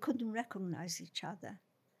 we couldn't recognize each other.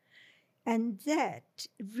 And that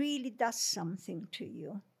really does something to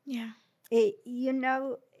you. Yeah. You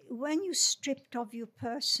know, when you stripped of your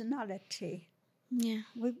personality, yeah,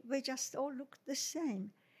 we just all looked the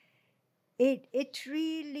same. It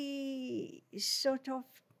really sort of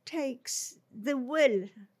takes the will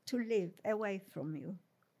to live away from you.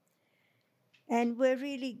 And we're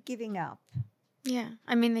really giving up. Yeah.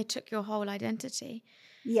 I mean, they took your whole identity.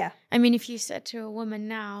 Yeah. I mean, if you said to a woman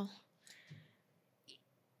now,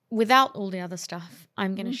 without all the other stuff,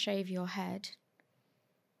 I'm going to shave your head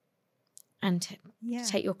and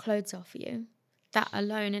take your clothes off you, that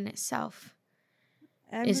alone in itself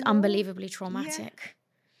is unbelievably traumatic.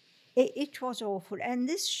 Yeah. It was awful. And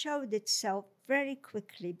this showed itself very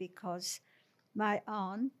quickly, because my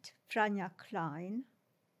aunt, Franja Klein,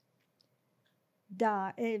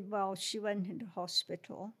 died. Well, she went into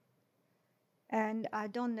hospital. And I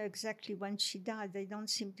don't know exactly when she died. They don't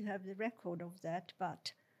seem to have the record of that.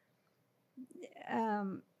 But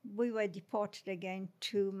we were deported again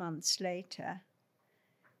 2 months later.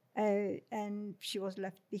 and she was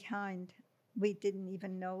left behind. We didn't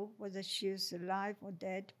even know whether she was alive or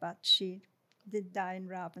dead, but she did die in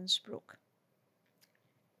Ravensbrück.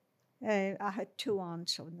 I had two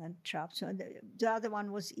aunts on that trip. So the other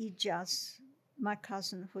one was Ijaz, my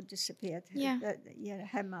cousin who disappeared,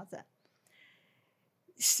 her mother.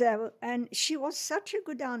 So, and she was such a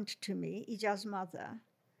good aunt to me, Ijaz's mother,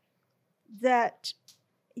 that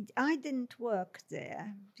I didn't work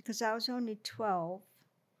there because I was only 12.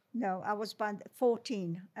 No, I was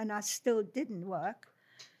 14 and I still didn't work.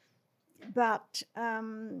 But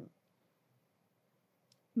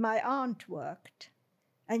my aunt worked.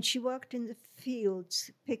 And she worked in the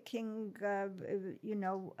fields picking,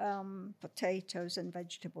 potatoes and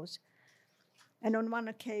vegetables. And on one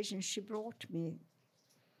occasion, she brought me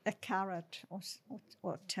a carrot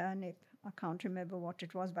or turnip. I can't remember what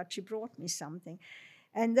it was, but she brought me something.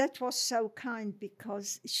 And that was so kind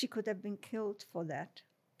because she could have been killed for that,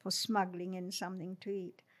 for smuggling in something to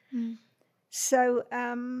eat. Mm. So...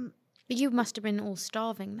 but you must have been all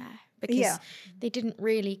starving there because they didn't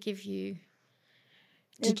really give you...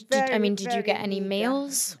 Did you get any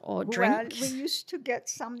meals or drinks? Well, we used to get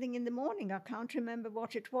something in the morning. I can't remember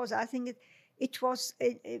what it was. I think it was,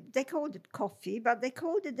 they called it coffee, but they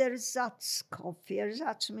called it Ersatz coffee.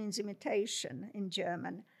 Ersatz means imitation in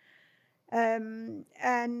German. And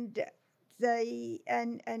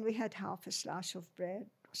we had half a slice of bread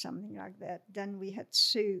or something like that. Then we had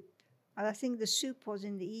soup. I think the soup was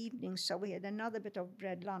in the evening, so we had another bit of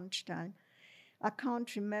bread lunchtime. I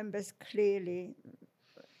can't remember clearly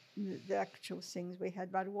the actual things we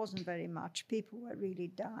had, but it wasn't very much. People were really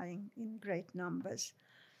dying in great numbers.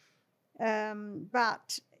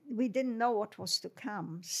 But we didn't know what was to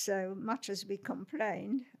come, so much as we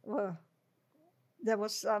complained, there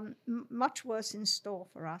was much worse in store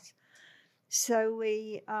for us. So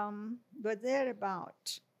we were there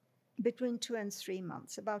about between 2 and 3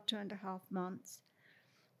 months, about 2.5 months,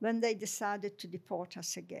 when they decided to deport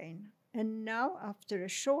us again. And now, after a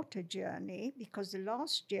shorter journey, because the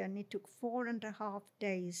last journey took 4.5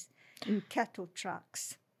 days in cattle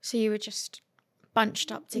trucks. So you were just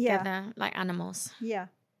bunched up together like animals? Yeah.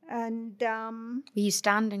 And were you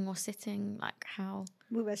standing or sitting? Like how?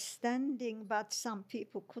 We were standing, but some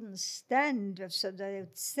people couldn't stand, so they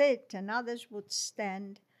would sit and others would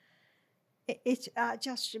stand. I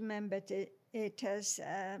just remembered it as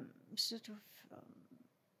sort of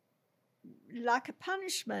like a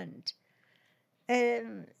punishment.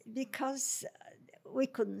 Because we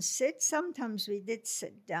couldn't sit. Sometimes we did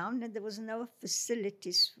sit down and there was no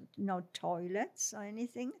facilities, no toilets or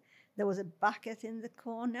anything. There was a bucket in the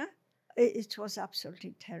corner. It was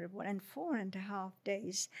absolutely terrible. And 4.5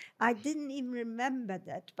 days. I didn't even remember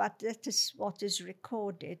that, but that is what is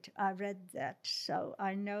recorded. I read that, so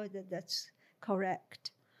I know that that's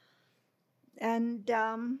correct. And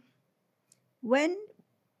when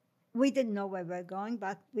we didn't know where we were going,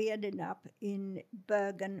 but we ended up in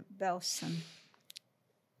Bergen-Belsen.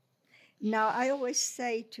 Now, I always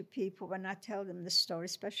say to people when I tell them the story,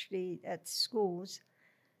 especially at schools,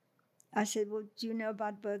 I said, well, do you know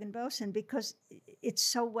about Bergen-Belsen? Because it's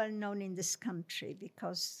so well known in this country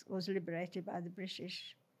because it was liberated by the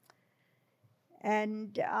British.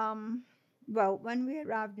 And, when we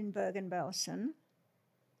arrived in Bergen-Belsen,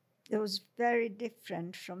 it was very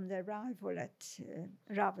different from the arrival at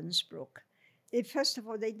Ravensbrück. First of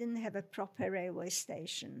all, they didn't have a proper railway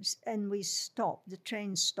stations, and we stopped, the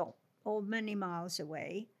train stopped many miles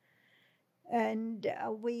away. And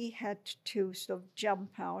we had to sort of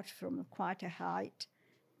jump out from quite a height,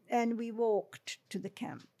 and we walked to the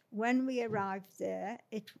camp. When we arrived there,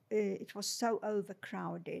 it was so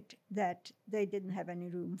overcrowded that they didn't have any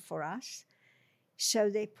room for us.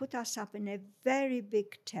 So they put us up in a very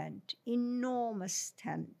big tent, enormous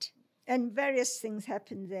tent. And various things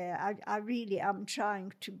happened there. I'm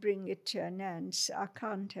trying to bring it to an end, so I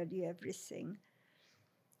can't tell you everything.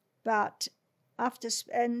 But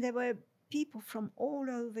and there were people from all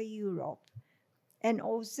over Europe. And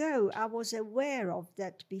although I was aware of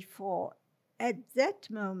that before, at that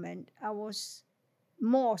moment I was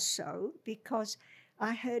more so because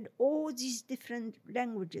I heard all these different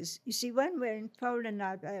languages. You see, when we're in Poland,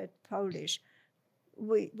 I heard Polish.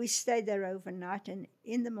 We stayed there overnight, and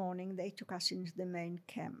in the morning they took us into the main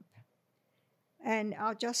camp. And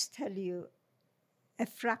I'll just tell you a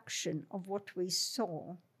fraction of what we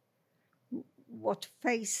saw, what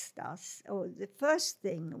faced us. The first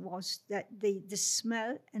thing was that the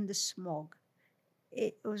smell and the smog.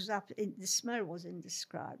 The smell was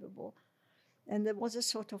indescribable. And there was a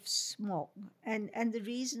sort of smog. And the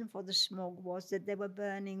reason for the smog was that they were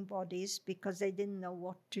burning bodies because they didn't know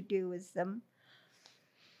what to do with them.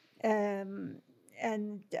 and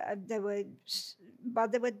there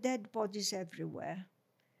were dead bodies everywhere.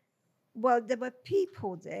 Well, there were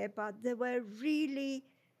people there, but there were really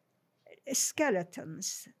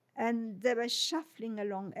skeletons, and they were shuffling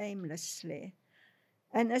along aimlessly.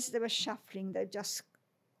 And as they were shuffling, they just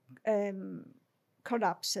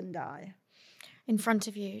collapse and die. In front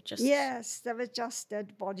of you, just... Yes, there were just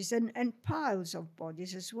dead bodies and piles of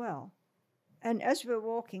bodies as well. And as we were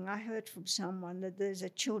walking, I heard from someone that there's a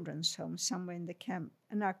children's home somewhere in the camp.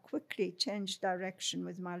 And I quickly changed direction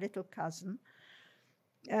with my little cousin.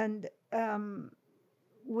 And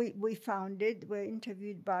we found it. We're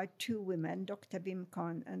interviewed by two women, Dr.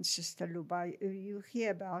 Bimkon and Sister Luba. You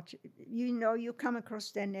hear about, you come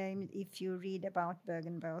across their name if you read about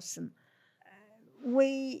Bergen-Belsen.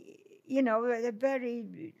 We had a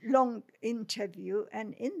very long interview,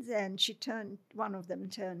 and in the end, one of them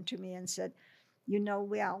turned to me and said,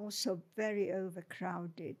 we are also very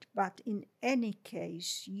overcrowded, but in any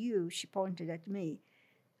case, she pointed at me,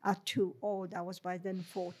 are too old. I was by then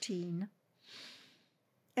 14.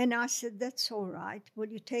 And I said, that's all right. Will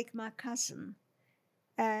you take my cousin?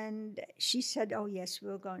 And she said, oh, yes,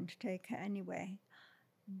 we're going to take her anyway.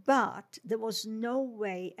 But there was no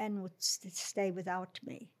way Anne would stay without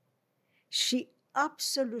me. She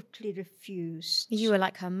absolutely refused. You were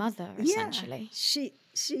like her mother, essentially. Yeah,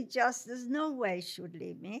 she just, there's no way she would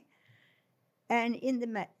leave me. And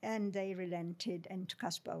and they relented and took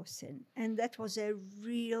us both in. And that was a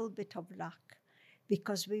real bit of luck,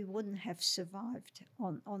 because we wouldn't have survived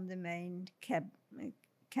on the main camp.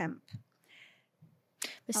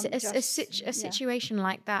 A situation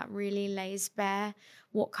like that really lays bare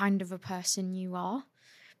what kind of a person you are,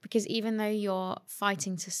 because even though you're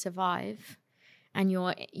fighting to survive, and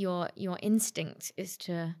your instinct is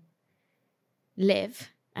to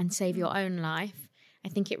live and save your own life, I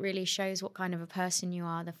think it really shows what kind of a person you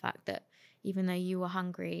are. The fact that even though you were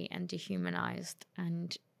hungry and dehumanized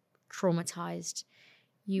and traumatized,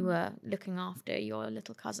 you were looking after your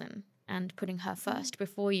little cousin and putting her first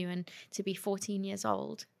before you, and to be 14 years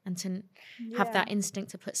old and to have that instinct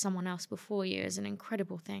to put someone else before you is an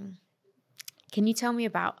incredible thing. Can you tell me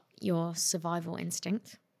about your survival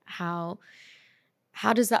instinct? How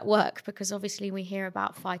does that work? Because obviously we hear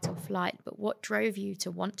about fight or flight, but what drove you to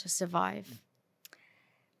want to survive?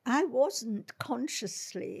 I wasn't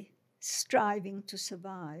consciously striving to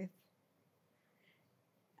survive.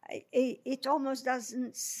 It almost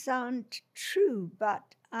doesn't sound true,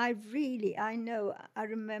 but I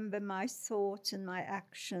remember my thoughts and my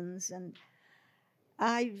actions, and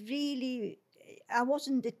I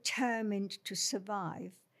wasn't determined to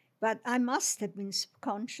survive, but I must have been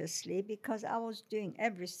subconsciously, because I was doing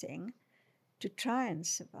everything to try and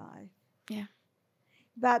survive. Yeah.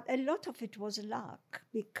 But a lot of it was luck,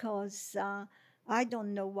 because I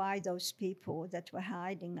don't know why those people that were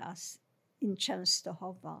hiding us in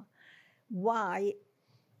Częstochowa, why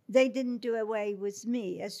they didn't do away with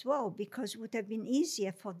me as well, because it would have been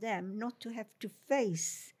easier for them not to have to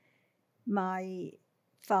face my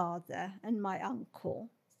father and my uncle.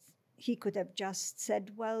 He could have just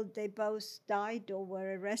said, well, they both died or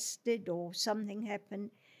were arrested or something happened.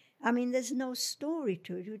 I mean, there's no story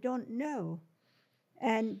to it. You don't know.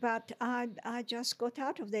 But I just got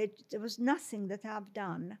out of there. There was nothing that I've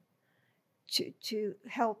done to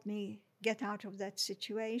help me get out of that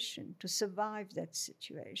situation, to survive that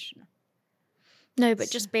situation. No,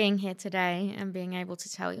 but just being here today and being able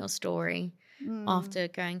to tell your story after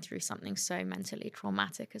going through something so mentally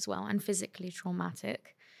traumatic as well, and physically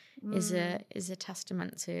traumatic, is a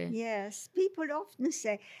testament to... Yes, people often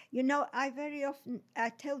say,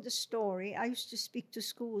 I tell the story. I used to speak to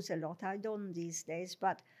schools a lot. I don't these days,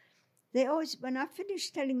 but they always, when I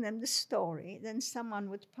finished telling them the story, then someone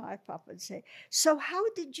would pipe up and say, so how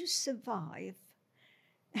did you survive?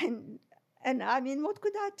 And I mean, what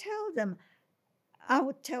could I tell them? I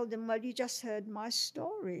would tell them, well, you just heard my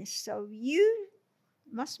story, so you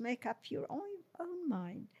must make up your own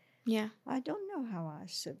mind. Yeah. I don't know how I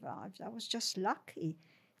survived. I was just lucky.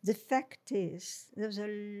 The fact is, there's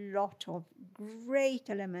a lot of great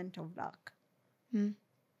element of luck. Mm.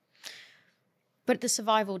 But the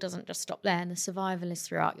survival doesn't just stop there. And the survival is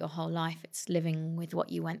throughout your whole life. It's living with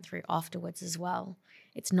what you went through afterwards as well.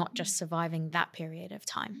 It's not just surviving that period of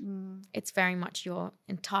time. It's very much your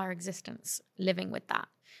entire existence living with that.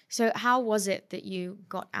 So how was it that you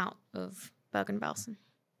got out of Bergen-Belsen?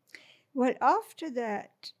 Well, after the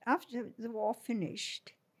war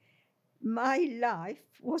finished, my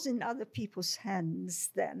life was in other people's hands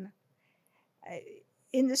then,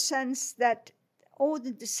 in the sense that all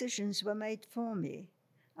the decisions were made for me.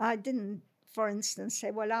 I didn't for instance,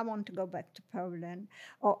 say, well, I want to go back to Poland,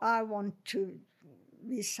 or I want to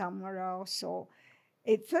be somewhere else. Or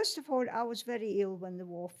first of all, I was very ill when the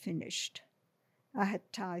war finished. I had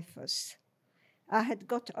typhus. I had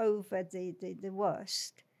got over the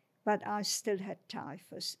worst, but I still had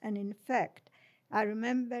typhus. And in fact, I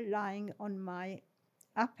remember lying on my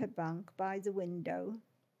upper bunk by the window,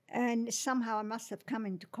 and somehow I must have come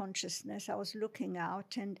into consciousness. I was looking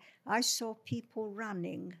out and I saw people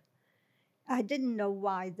running. I didn't know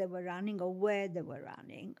why they were running or where they were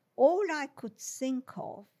running. All I could think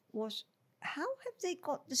of was, how have they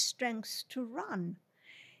got the strength to run?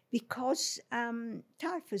 Because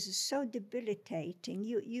typhus is so debilitating,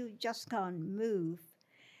 you just can't move.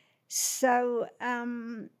 So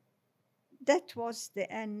that was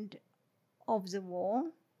the end of the war.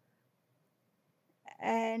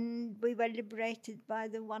 And we were liberated by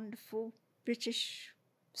the wonderful British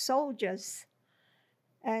soldiers.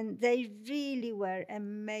 And they really were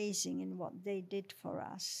amazing in what they did for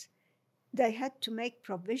us. They had to make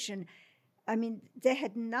provision. I mean, they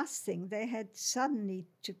had nothing. They had suddenly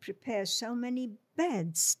to prepare so many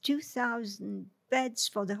beds, 2,000 beds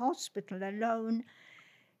for the hospital alone.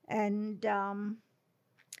 And, well,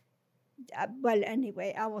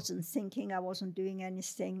 anyway, I wasn't thinking, I wasn't doing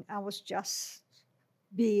anything. I was just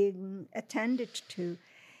being attended to.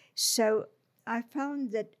 So I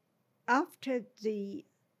found that after the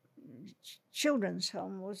children's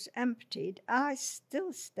home was emptied, I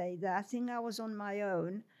still stayed there. I think I was on my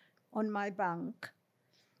own, on my bunk,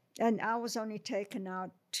 and I was only taken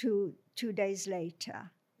out two days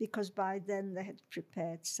later, because by then they had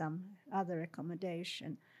prepared some other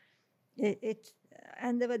accommodation.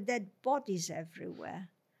 And there were dead bodies everywhere.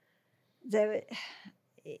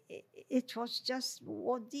 It was just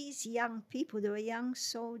what these young people, they were young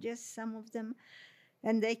soldiers, some of them,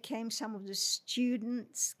 and they came, some of the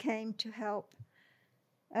students came to help.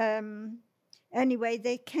 Anyway,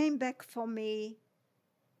 they came back for me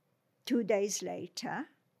 2 days later.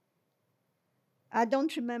 I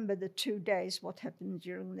don't remember the 2 days, what happened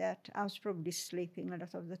during that. I was probably sleeping a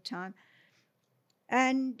lot of the time.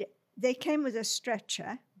 And they came with a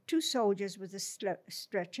stretcher, 2 soldiers with a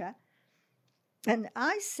stretcher. And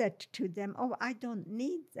I said to them, oh, I don't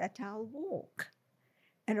need that, I'll walk.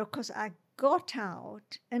 And of course, I got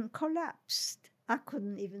out and collapsed. I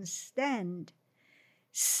couldn't even stand.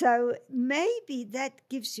 So maybe that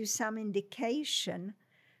gives you some indication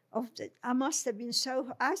of that. I must have been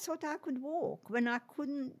I thought I could walk when I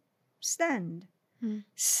couldn't stand.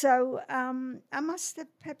 So I must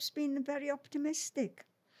have perhaps been very optimistic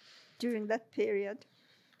during that period.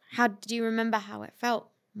 Do you remember how it felt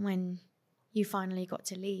when you finally got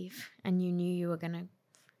to leave and you knew you were going to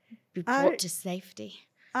be brought to safety?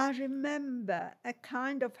 I remember a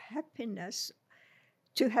kind of happiness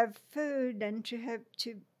to have food and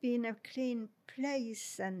to be in a clean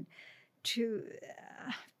place and to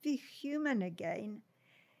be human again.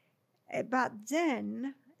 But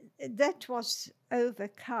then that was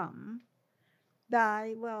overcome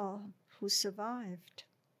by, well, who survived?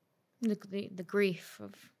 The grief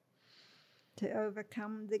of... To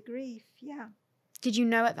overcome the grief, yeah. Did you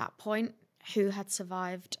know at that point who had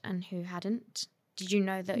survived and who hadn't? Did you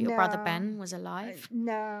know that your brother Ben was alive?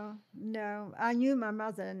 No. I knew my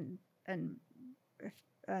mother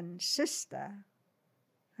and sister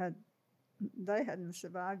they hadn't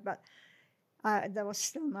survived, but there was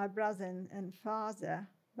still my brother and father,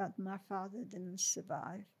 but my father didn't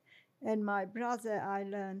survive. And my brother, I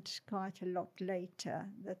learned quite a lot later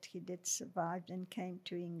that he did survive and came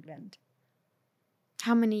to England.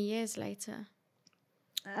 How many years later?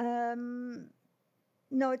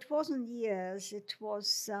 No, it wasn't years. It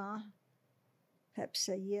was perhaps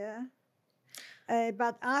a year.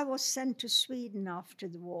 But I was sent to Sweden after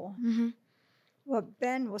the war. Mm-hmm. Well,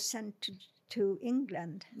 Ben was sent to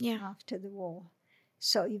England after the war.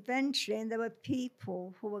 So eventually, and there were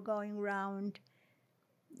people who were going around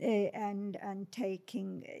and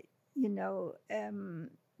taking,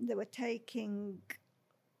 they were taking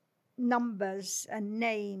numbers and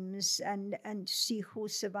names and see who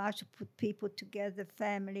survived, to put people together,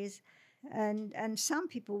 families. And some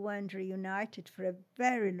people weren't reunited for a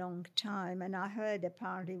very long time. And I heard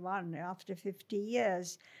apparently one after 50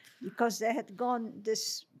 years, because they had gone,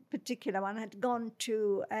 this particular one had gone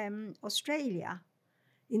to Australia.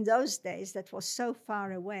 In those days, that was so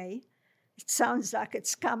far away. It sounds like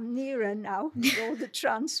it's come nearer now with all the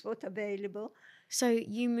transport available. So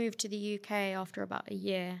you moved to the UK after about a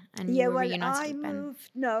year and you were reunited with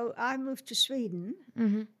Ben? I moved to Sweden.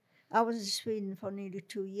 Mm-hmm. I was in Sweden for nearly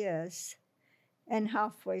 2 years. And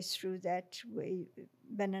halfway through that,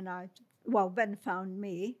 Ben found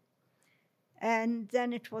me. And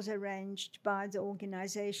then it was arranged by the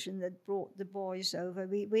organization that brought the boys over.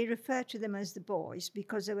 We refer to them as the boys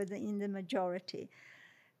because they were in the majority.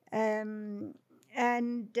 The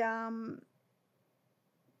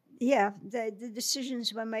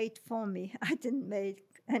decisions were made for me. I didn't make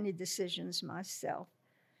any decisions myself.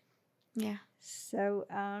 Yeah. So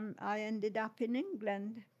I ended up in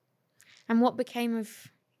England. And what became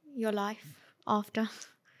of your life after?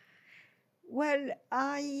 Well,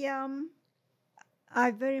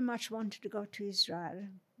 I very much wanted to go to Israel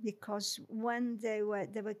because when the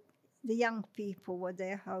young people were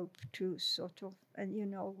their hope to sort of, and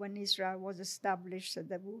when Israel was established, that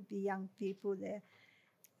there would be young people there.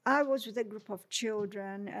 I was with a group of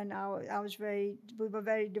children, and we were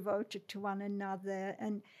very devoted to one another.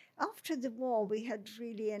 And after the war, we had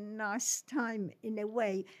really a nice time in a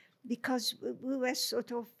way, because we were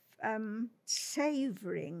sort of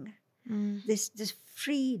savoring this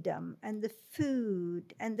freedom and the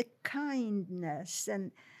food and the kindness,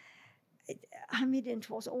 and it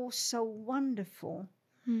was all so wonderful.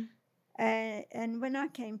 And when I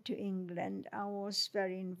came to England, I was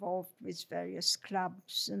very involved with various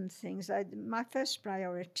clubs and things. My first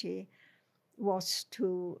priority was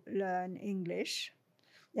to learn English,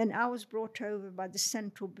 and I was brought over by the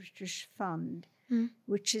Central British Fund,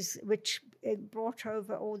 which brought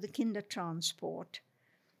over all the kinder transport.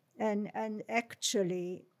 And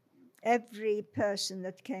actually, every person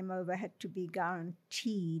that came over had to be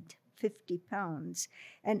guaranteed £50.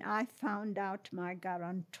 And I found out my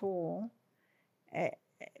guarantor,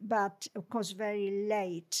 but of course very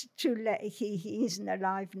late. Too late. He isn't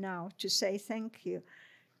alive now to say thank you.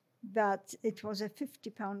 But it was a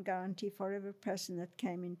 £50 guarantee for every person that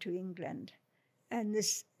came into England. And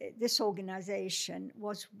this organization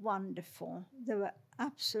was wonderful. They were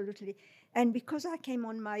absolutely... And because I came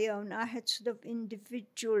on my own, I had sort of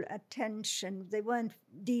individual attention. They weren't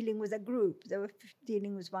dealing with a group. They were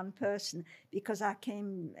dealing with one person, because I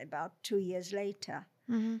came about 2 years later.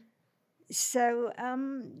 Mm-hmm. So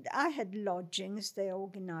I had lodgings. They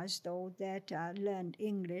organized all that. I learned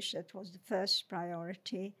English. That was the first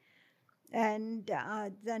priority. And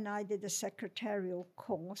then I did a secretarial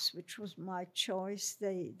course, which was my choice.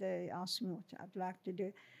 They asked me what I'd like to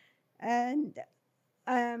do. And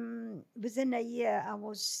within a year, I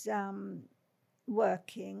was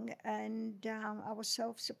working, and I was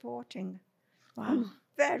self-supporting. Wow. And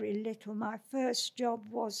very little. My first job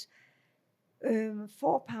was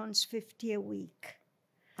 £4.50 a week.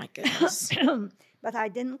 My goodness. But I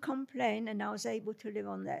didn't complain, and I was able to live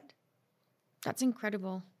on that. That's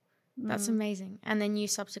incredible. That's amazing. And then you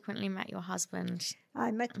subsequently met your husband. I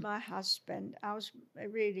met my husband. I was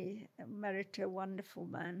really married to a wonderful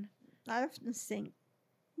man. I often think,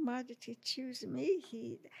 why did he choose me?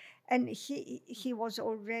 He was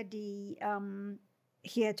already,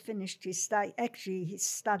 he had finished his study. Actually, his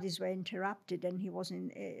studies were interrupted, and he was in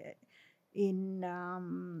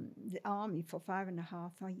the army for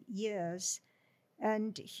 5.5 years.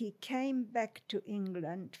 And he came back to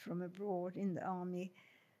England from abroad in the army.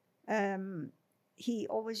 He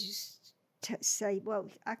always used to say, well,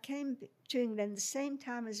 I came to England the same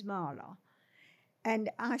time as Mala. And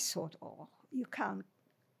I thought, oh, you can't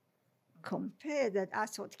compare that. I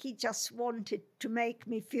thought he just wanted to make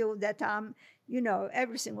me feel that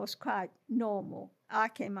everything was quite normal. I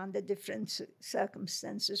came under different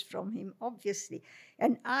circumstances from him, obviously.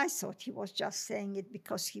 And I thought he was just saying it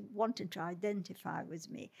because he wanted to identify with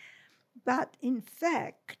me. But in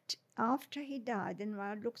fact, after he died, and when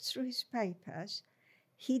I looked through his papers,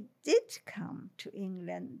 he did come to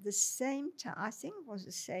England the same time. I think it was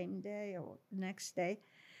the same day or the next day,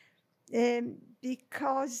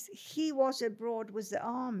 because he was abroad with the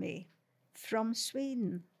army from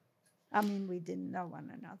Sweden. I mean, we didn't know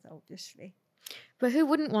one another, obviously. But who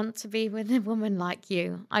wouldn't want to be with a woman like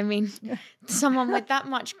you? I mean, someone with that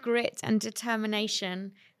much grit and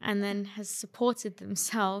determination, and then has supported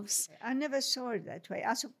themselves. I never saw it that way.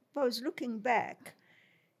 I suppose looking back,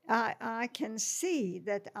 I can see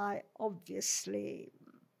that I obviously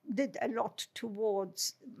did a lot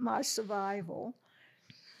towards my survival.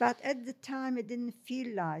 But at the time, it didn't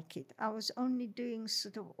feel like it. I was only doing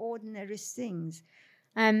sort of ordinary things.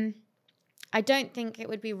 I don't think it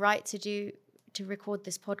would be right to record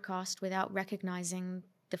this podcast without recognizing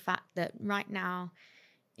the fact that right now,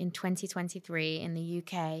 in 2023 in the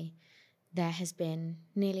UK, there has been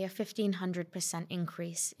nearly a 1,500%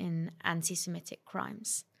 increase in anti-Semitic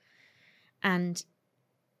crimes. And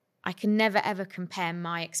I can never, ever compare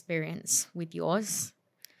my experience with yours.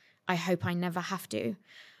 I hope I never have to.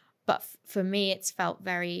 But for me, it's felt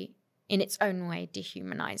very, in its own way,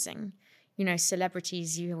 dehumanizing.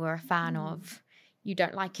 celebrities you were a fan of, you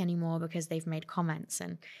don't like anymore because they've made comments,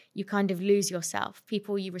 and you kind of lose yourself.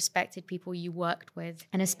 People you respected, people you worked with,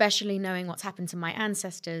 and especially knowing what's happened to my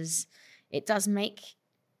ancestors, it does make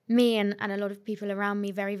me and a lot of people around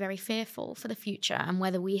me very, very fearful for the future and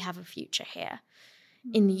whether we have a future here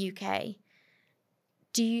in the UK.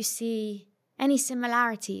 Do you see any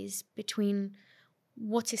similarities between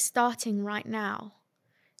what is starting right now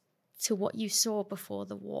to what you saw before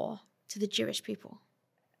the war, to the Jewish people?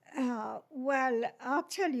 Well, I'll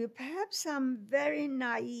tell you, perhaps I'm very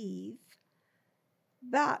naive,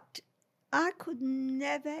 but I could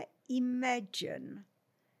never imagine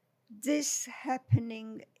this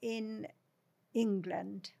happening in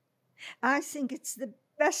England. I think it's the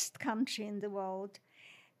best country in the world.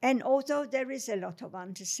 And although there is a lot of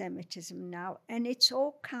anti-Semitism now, and it's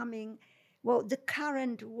all coming, well, the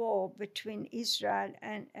current war between Israel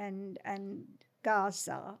and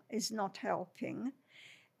Gaza is not helping.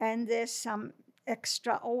 And there's some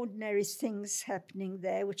extraordinary things happening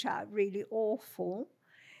there, which are really awful.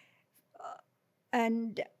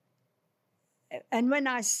 And when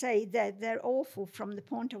I say that, they're awful from the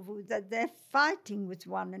point of view that they're fighting with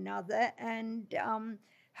one another, and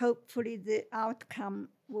hopefully the outcome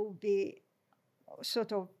will be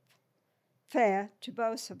sort of fair to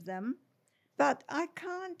both of them. But I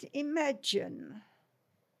can't imagine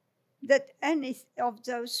that any of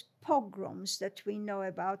those pogroms that we know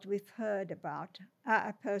about, we've heard about.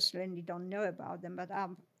 I personally don't know about them, but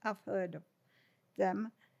I've heard of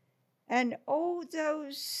them. And all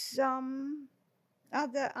those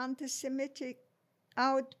other anti-Semitic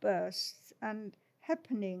outbursts and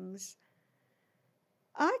happenings,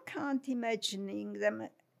 I can't imagine them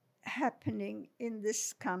happening in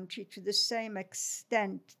this country to the same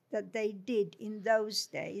extent that they did in those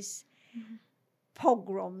days. Mm-hmm.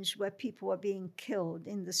 Pogroms where people were being killed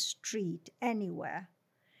in the street anywhere.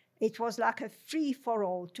 It was like a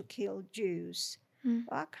free-for-all to kill Jews.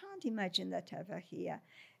 I can't imagine that ever here.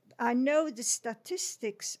 I know the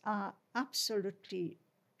statistics are absolutely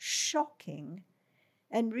shocking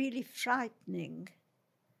and really frightening.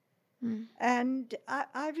 And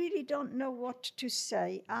I really don't know what to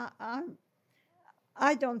say.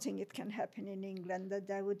 I don't think it can happen in England that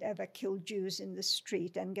they would ever kill Jews in the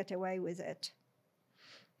street and get away with it.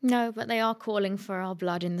 No, but they are calling for our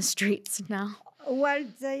blood in the streets now. Well,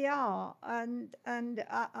 they are, and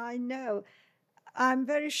I know. I'm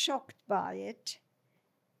very shocked by it,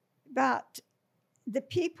 but the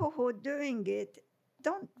people who are doing it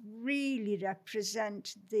don't really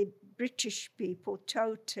represent the British people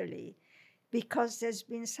totally, because there's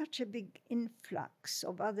been such a big influx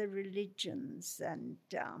of other religions,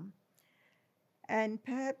 and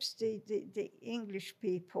perhaps the English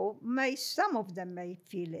people some of them may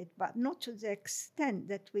feel it, but not to the extent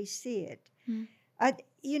that we see it.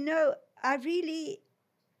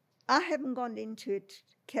 I haven't gone into it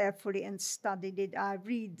carefully and studied it. I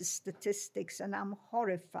read the statistics and I'm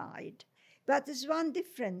horrified. But there's one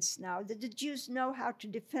difference now, that the Jews know how to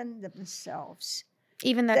defend themselves.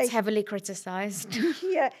 Even though it's heavily criticized.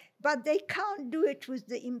 Yeah, but they can't do it with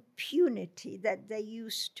the impunity that they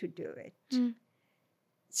used to do it.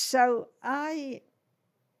 So I'm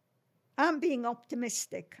being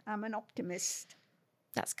optimistic. I'm an optimist.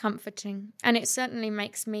 That's comforting. And it certainly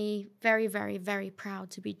makes me very, very, very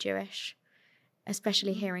proud to be Jewish,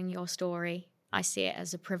 especially hearing your story. I see it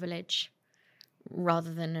as a privilege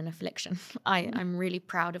rather than an affliction. I'm really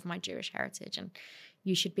proud of my Jewish heritage, and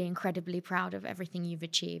you should be incredibly proud of everything you've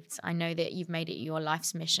achieved. I know that you've made it your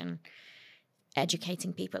life's mission,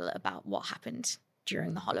 educating people about what happened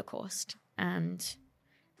during the Holocaust. And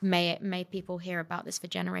may people hear about this for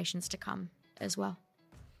generations to come as well.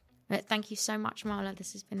 But thank you so much, Mala.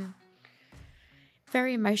 This has been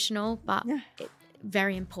very emotional, but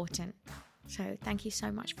very important. So thank you so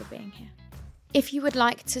much for being here. If you would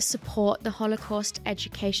like to support the Holocaust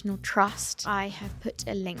Educational Trust, I have put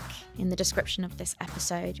a link in the description of this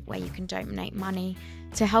episode where you can donate money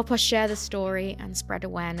to help us share the story and spread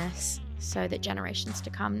awareness so that generations to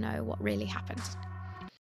come know what really happened.